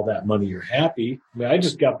spending all that money, you're happy. I mean, I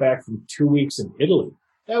just got back from 2 weeks in Italy.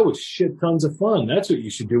 That was shit tons of fun. That's what you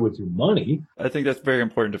should do with your money. I think that's very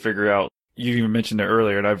important to figure out. You even mentioned it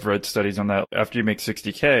earlier, and I've read studies on that. After you make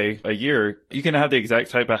 $60K a year, you can have the exact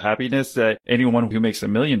type of happiness that anyone who makes $1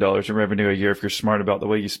 million in revenue a year, if you're smart about the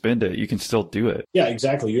way you spend it, you can still do it. Yeah,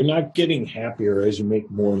 exactly. You're not getting happier as you make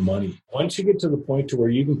more money. Once you get to the point to where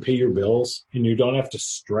you can pay your bills and you don't have to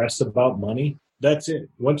stress about money, that's it.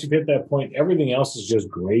 Once you hit that point, everything else is just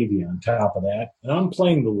gravy on top of that. And I'm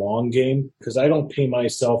playing the long game because I don't pay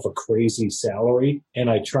myself a crazy salary. And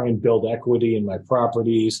I try and build equity in my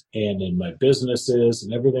properties and in my businesses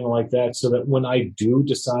and everything like that. So that when I do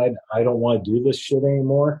decide I don't want to do this shit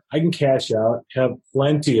anymore, I can cash out, have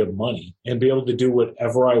plenty of money, and be able to do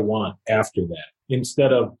whatever I want after that.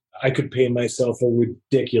 Instead of, I could pay myself a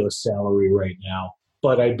ridiculous salary right now,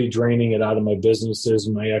 but I'd be draining it out of my businesses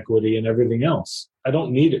and my equity and everything else. I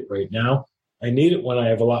don't need it right now. I need it when I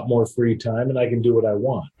have a lot more free time and I can do what I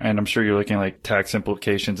want. And I'm sure you're looking at like tax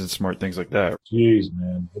implications and smart things like that. Jeez,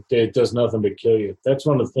 man. It does nothing but kill you. That's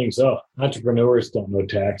one of the things. Entrepreneurs don't know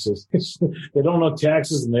taxes. They don't know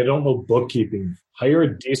taxes and they don't know bookkeeping. Hire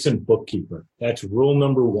a decent bookkeeper. That's rule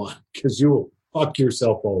number one, because you will fuck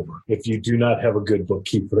yourself over if you do not have a good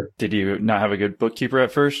bookkeeper. Did you not have a good bookkeeper at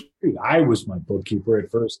first? Dude, I was my bookkeeper at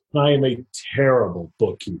first. I am a terrible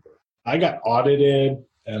bookkeeper. I got audited,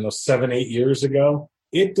 7-8 years ago.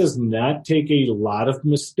 It does not take a lot of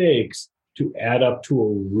mistakes to add up to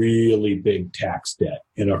a really big tax debt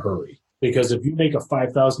in a hurry. Because if you make a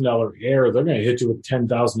 $5,000 error, they're going to hit you with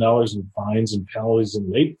 $10,000 in fines and penalties and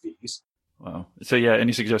late fees. Wow. So yeah,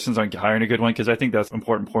 any suggestions on hiring a good one? Because I think that's an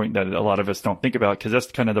important point that a lot of us don't think about, because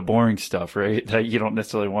that's kind of the boring stuff, right? That you don't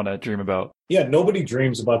necessarily want to dream about. Yeah, nobody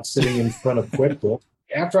dreams about sitting in front of QuickBooks.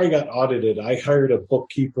 After I got audited, I hired a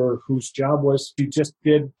bookkeeper whose job was she just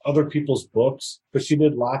did other people's books, but she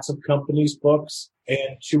did lots of companies' books,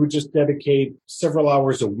 and she would just dedicate several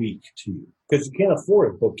hours a week to you. because you can't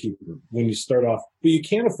afford a bookkeeper when you start off. But you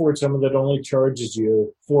can't afford someone that only charges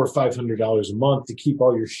you $400 or $500 a month to keep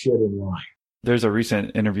all your shit in line. There's a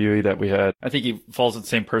recent interviewee that we had. I think he falls in the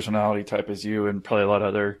same personality type as you and probably a lot of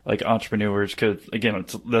other like entrepreneurs. Because again,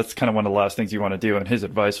 that's kind of one of the last things you want to do. And his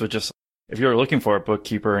advice was just, if you're looking for a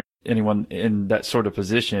bookkeeper, anyone in that sort of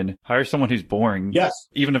position, hire someone who's boring. Yes.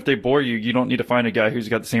 Even if they bore you, you don't need to find a guy who's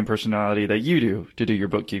got the same personality that you do to do your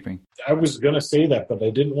bookkeeping. I was going to say that, but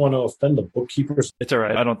I didn't want to offend the bookkeepers. It's all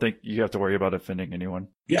right. I don't think you have to worry about offending anyone.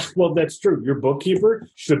 Yeah, well, that's true. Your bookkeeper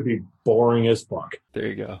should be boring as fuck. There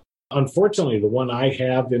you go. Unfortunately, the one I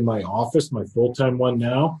have in my office, my full-time one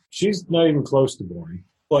now, she's not even close to boring,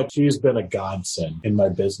 but she's been a godsend in my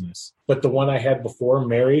business. But the one I had before,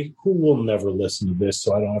 Mary, who will never listen to this,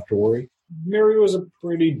 so I don't have to worry. Mary was a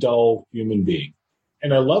pretty dull human being.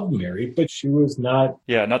 And I loved Mary, but she was not...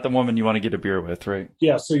 Yeah, not the woman you want to get a beer with, right?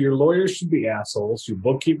 Yeah, so your lawyers should be assholes. Your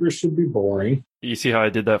bookkeepers should be boring. You see how I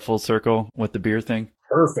did that full circle with the beer thing?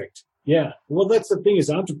 Perfect. Yeah. Well, that's the thing is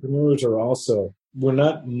entrepreneurs are also... We're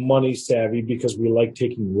not money savvy because we like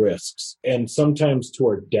taking risks. And sometimes to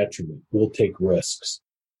our detriment, we'll take risks.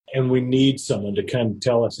 And we need someone to kind of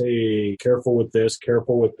tell us, hey, careful with this,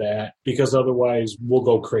 careful with that, because otherwise we'll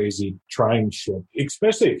go crazy trying shit.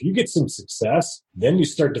 Especially if you get some success, then you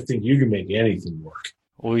start to think you can make anything work.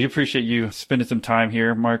 Well, we appreciate you spending some time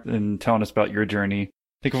here, Mark, and telling us about your journey.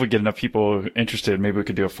 I think if we get enough people interested, maybe we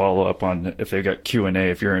could do a follow-up on if they've got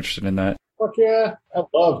Q&A, if you're interested in that. Fuck yeah. I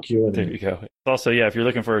love Q&A. There you go. Also, yeah, if you're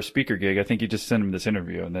looking for a speaker gig, I think you just send them this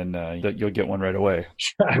interview and then you'll get one right away.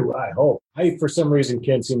 I hope. I, for some reason,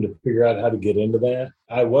 can't seem to figure out how to get into that.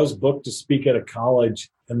 I was booked to speak at a college,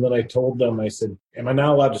 and then I told them, I said, am I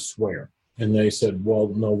not allowed to swear? And they said, well,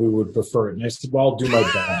 no, we would prefer it. And I said, well, I'll do my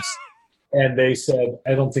best. And they said,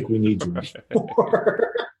 I don't think we need you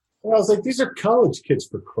anymore. And I was like, these are college kids,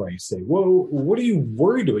 for Christ's sake. Whoa, what are you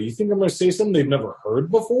worried about? You think I'm going to say something they've never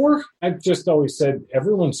heard before? I've just always said,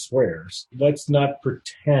 everyone swears. Let's not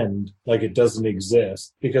pretend like it doesn't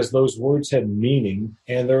exist, because those words had meaning.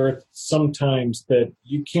 And there are some times that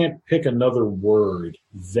you can't pick another word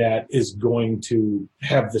that is going to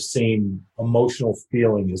have the same emotional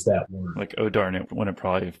feeling as that word. Like, oh, darn it, wouldn't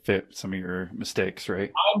probably fit some of your mistakes,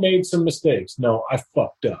 right? I made some mistakes. No, I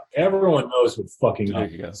fucked up. Everyone knows what fucking up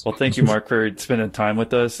is. Well, thank you, Mark, for spending time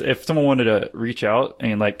with us. If someone wanted to reach out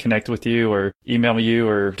and like connect with you or email you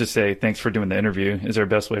or just say thanks for doing the interview, is there a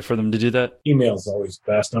best way for them to do that? Email's always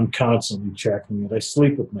best. I'm constantly checking it. I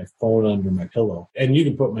sleep with my phone under my pillow. And you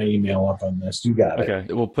can put my email up on this. You got it.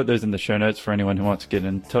 Okay. We'll put those in the show notes for anyone who wants to get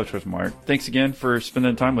in touch with Mark. Thanks again for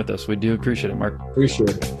spending time with us. We do appreciate it, Mark. Appreciate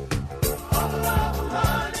it.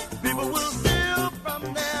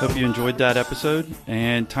 Hope you enjoyed that episode,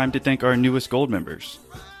 and time to thank our newest gold members.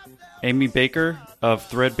 Amy Baker of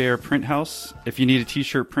Threadbare Print House. If you need a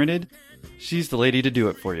t-shirt printed, she's the lady to do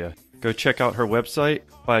it for you. Go check out her website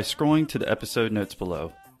by scrolling to the episode notes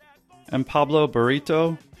below. And Pablo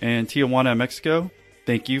Burrito in Tijuana, Mexico.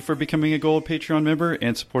 Thank you for becoming a gold Patreon member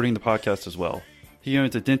and supporting the podcast as well. He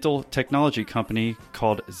owns a dental technology company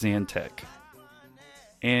called Zantech.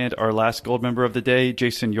 And our last gold member of the day,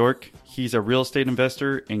 Jason York. He's a real estate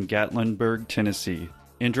investor in Gatlinburg, Tennessee,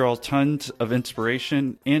 and draws tons of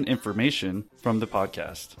inspiration and information from the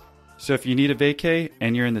podcast. So if you need a vacay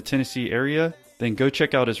and you're in the Tennessee area, then go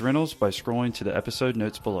check out his rentals by scrolling to the episode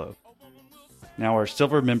notes below. Now our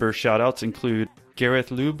silver member shoutouts include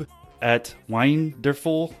Gareth Lube at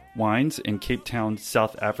Winderful Wines in Cape Town,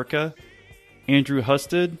 South Africa, Andrew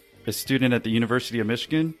Husted, a student at the University of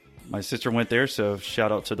Michigan. My sister went there, so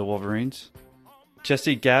shout out to the Wolverines.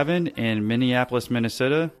 Jesse Gavin in Minneapolis,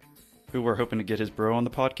 Minnesota, who we're hoping to get his bro on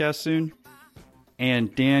the podcast soon.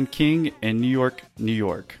 And Dan King in New York, New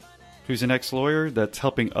York, who's an ex-lawyer that's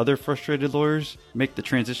helping other frustrated lawyers make the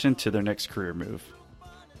transition to their next career move.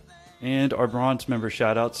 And our bronze member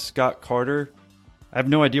shout-outs, Scott Carter. I have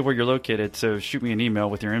no idea where you're located, so shoot me an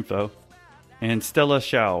email with your info. And Stella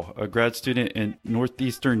Shao, a grad student in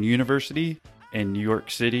Northeastern University in New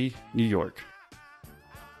York City, New York.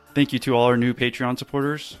 Thank you to all our new Patreon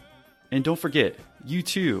supporters. And don't forget, you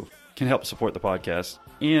too can help support the podcast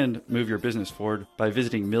and move your business forward by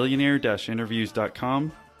visiting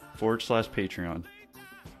millionaire-interviews.com/Patreon.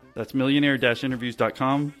 That's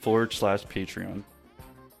millionaire-interviews.com/Patreon.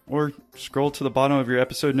 Or scroll to the bottom of your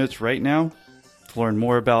episode notes right now to learn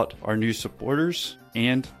more about our new supporters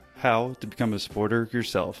and how to become a supporter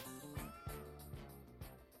yourself.